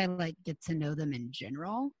unless I like get to know them in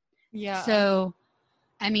general. Yeah. So,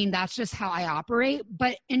 I mean, that's just how I operate.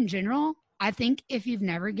 But in general, I think if you've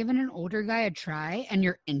never given an older guy a try and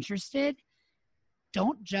you're interested,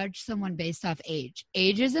 don't judge someone based off age.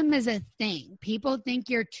 Ageism is a thing. People think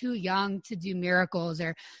you're too young to do miracles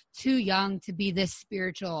or too young to be this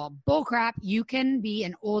spiritual. Bullcrap. You can be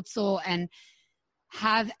an old soul and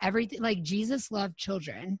have everything. Like, Jesus loved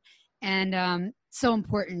children, and so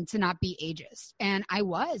important to not be ageist. And I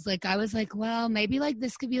was like, well, maybe like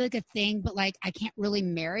this could be like a thing, but like I can't really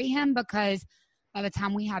marry him because by the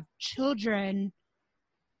time we have children,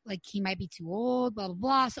 like, he might be too old, blah, blah,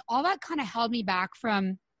 blah. So all that kind of held me back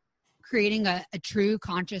from creating a true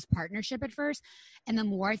conscious partnership at first. And the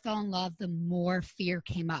more I fell in love, the more fear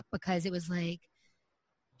came up because it was like,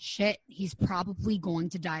 shit, he's probably going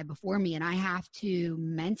to die before me. And I have to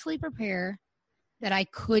mentally prepare that I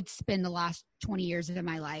could spend the last 20 years of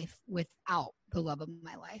my life without the love of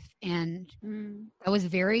my life. And that was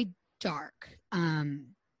very dark.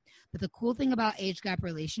 But the cool thing about age gap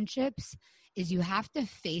relationships is you have to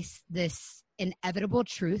face this inevitable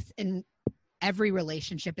truth in every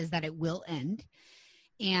relationship, is that it will end.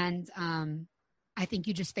 And I think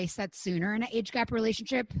you just face that sooner in an age gap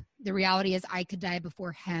relationship. The reality is I could die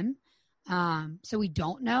before him. So we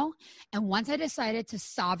don't know. And once I decided to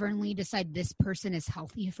sovereignly decide this person is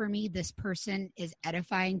healthy for me, this person is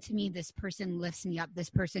edifying to me, this person lifts me up, this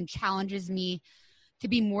person challenges me to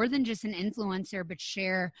be more than just an influencer, but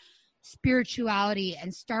share spirituality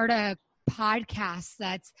and start a podcast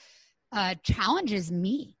that's challenges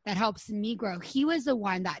me, that helps me grow. He was the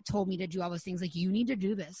one that told me to do all those things. Like, you need to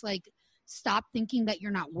do this. Like, stop thinking that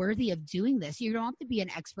you're not worthy of doing this. You don't have to be an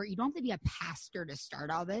expert. You don't have to be a pastor to start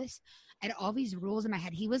all this. I had all these rules in my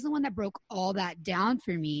head. He was the one that broke all that down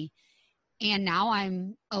for me. And now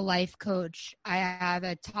I'm a life coach. I have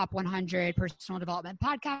a top 100 personal development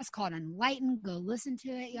podcast called Enlighten. Go listen to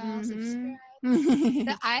it, y'all. Subscribe.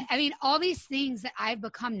 I mean, all these things that I've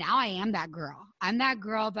become now, I am that girl. I'm that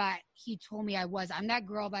girl that he told me I was. I'm that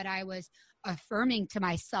girl that I was affirming to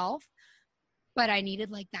myself, but I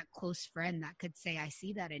needed like that close friend that could say, I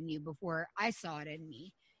see that in you before I saw it in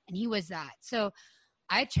me. And he was that. So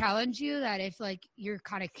I challenge you that if like you're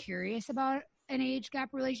kind of curious about an age gap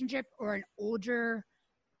relationship or an older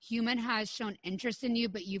human has shown interest in you,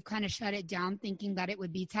 but you've kind of shut it down thinking that it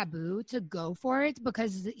would be taboo, to go for it,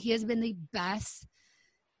 because he has been the best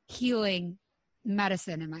healing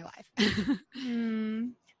medicine in my life.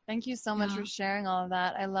 Thank you so much for sharing all of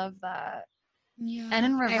that. I love that. Yeah. And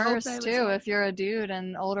in reverse too, if you're a dude and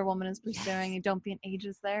an older woman is pursuing you, don't be an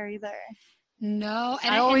ageist there either. No.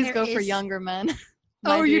 And I always go for younger men.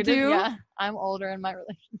 Oh, you do? Yeah. I'm older in my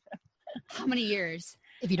relationship. How many years,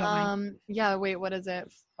 if you don't mind? Yeah, wait, what is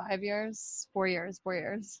it? 5 years? 4 years.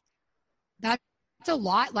 That's a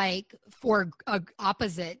lot, like, for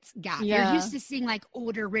opposite gap. Yeah. You're used to seeing like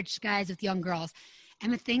older rich guys with young girls.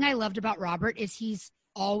 And the thing I loved about Robert is he's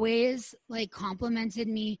always like complimented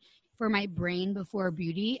me for my brain before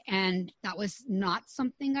beauty. And that was not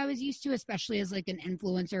something I was used to, especially as like an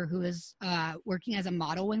influencer who was working as a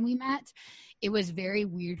model when we met. It was very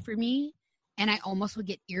weird for me. And I almost would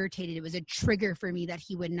get irritated. It was a trigger for me that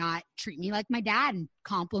he would not treat me like my dad and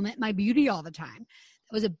compliment my beauty all the time.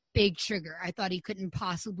 That was a big trigger. I thought he couldn't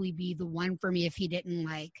possibly be the one for me if he didn't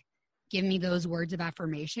like give me those words of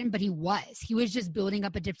affirmation, but he was just building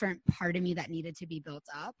up a different part of me that needed to be built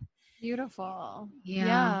up. Beautiful.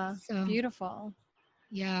 Yeah. So beautiful.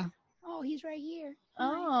 Yeah. Oh, he's right here.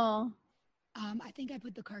 Oh. I think I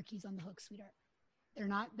put the car keys on the hook, sweetheart. They're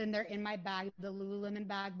not, then they're in my bag, the Lululemon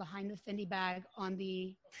bag behind the Fendi bag on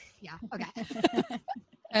the, yeah,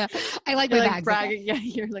 okay. I like you're my like bags. Bragging. Okay? Yeah,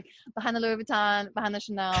 you're like behind the Louis Vuitton, behind the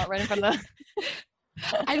Chanel, right in front of the.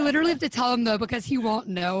 I literally have to tell him though, because he won't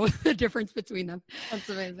know the difference between them. That's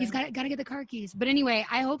amazing. He's got to get the car keys. But anyway,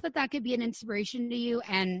 I hope that could be an inspiration to you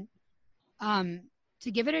and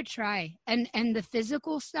to give it a try. And the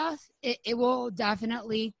physical stuff, it will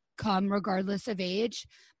definitely come regardless of age.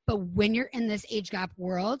 But when you're in this age gap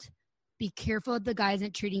world, be careful that the guy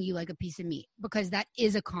isn't treating you like a piece of meat, because that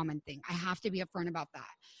is a common thing. I have to be upfront about that.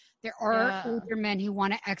 There are older men who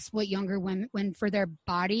want to exploit younger women for their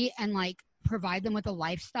body and like provide them with a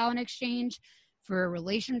lifestyle in exchange for a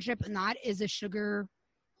relationship. And that is a sugar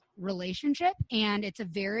relationship. And it's a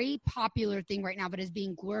very popular thing right now, but is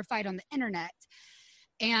being glorified on the internet.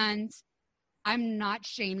 And I'm not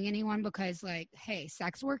shaming anyone, because like, hey,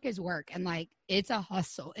 sex work is work, and like, it's a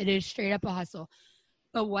hustle. It is straight up a hustle.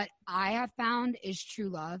 But what I have found is true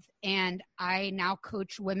love. And I now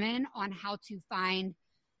coach women on how to find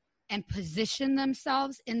and position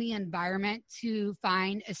themselves in the environment to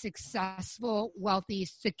find a successful, wealthy,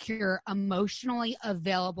 secure, emotionally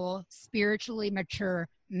available, spiritually mature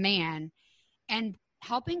man, and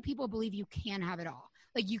helping people believe you can have it all.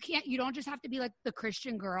 Like you don't just have to be like the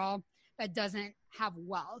Christian girl that doesn't have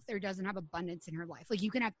wealth or doesn't have abundance in her life. Like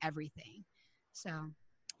you can have everything. So.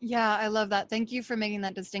 Yeah, I love that. Thank you for making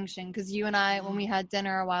that distinction. Because you and I, when we had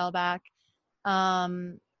dinner a while back,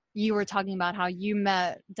 you were talking about how you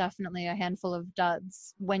met definitely a handful of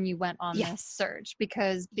duds when you went on this search,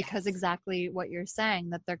 because exactly what you're saying,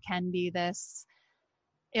 that there can be this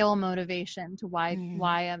ill motivation to why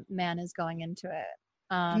a man is going into it.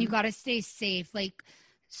 And you got to stay safe, like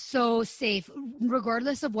so safe,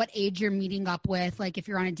 regardless of what age you're meeting up with. Like if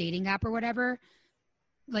you're on a dating app or whatever,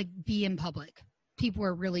 like be in public. People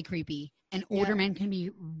are really creepy, and older men can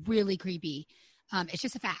be really creepy. It's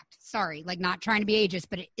just a fact. Sorry, like not trying to be ageist,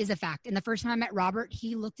 but it is a fact. And the first time I met Robert,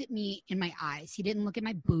 he looked at me in my eyes. He didn't look at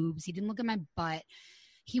my boobs. He didn't look at my butt.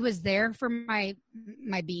 He was there for my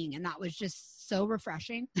being, and that was just so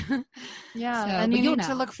refreshing. Yeah, so, and you need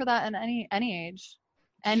to look for that in any age.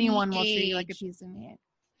 Anyone will treat you like a piece of meat.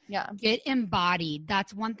 Yeah. Get embodied.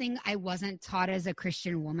 That's one thing I wasn't taught as a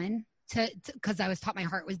Christian woman, because I was taught my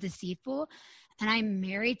heart was deceitful. And I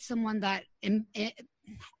married someone that,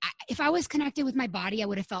 if I was connected with my body, I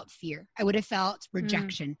would have felt fear. I would have felt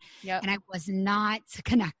rejection. And I was not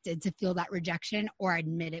connected to feel that rejection or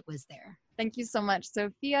admit it was there. Thank you so much,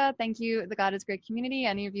 Sophia. Thank you, the God is Great community.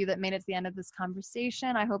 Any of you that made it to the end of this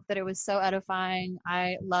conversation, I hope that it was so edifying.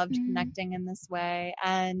 I loved connecting in this way.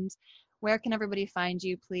 And where can everybody find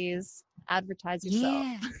you? Please advertise yourself.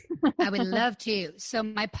 Yeah, I would love to. So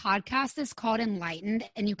my podcast is called Enlightened,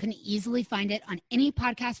 and you can easily find it on any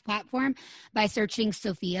podcast platform by searching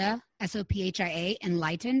Sophia, Sophia,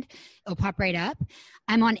 Enlightened. It'll pop right up.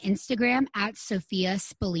 I'm on Instagram at Sophia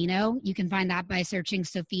Spallino. You can find that by searching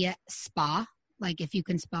Sophia Spa. Like if you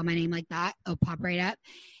can spell my name like that, it'll pop right up.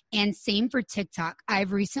 And same for TikTok.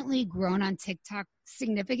 I've recently grown on TikTok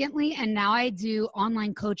significantly, and now I do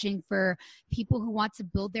online coaching for people who want to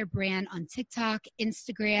build their brand on TikTok,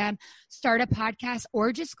 Instagram, start a podcast,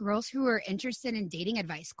 or just girls who are interested in dating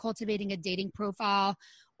advice, cultivating a dating profile,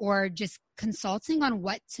 or just consulting on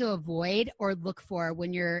what to avoid or look for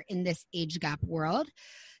when you're in this age gap world.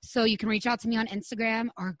 So you can reach out to me on Instagram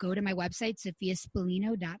or go to my website,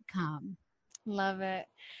 sophiaspallino.com. Love it.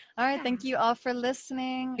 All right. Thank you all for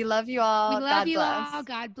listening. We love you all. We love God you bless. all.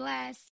 God bless.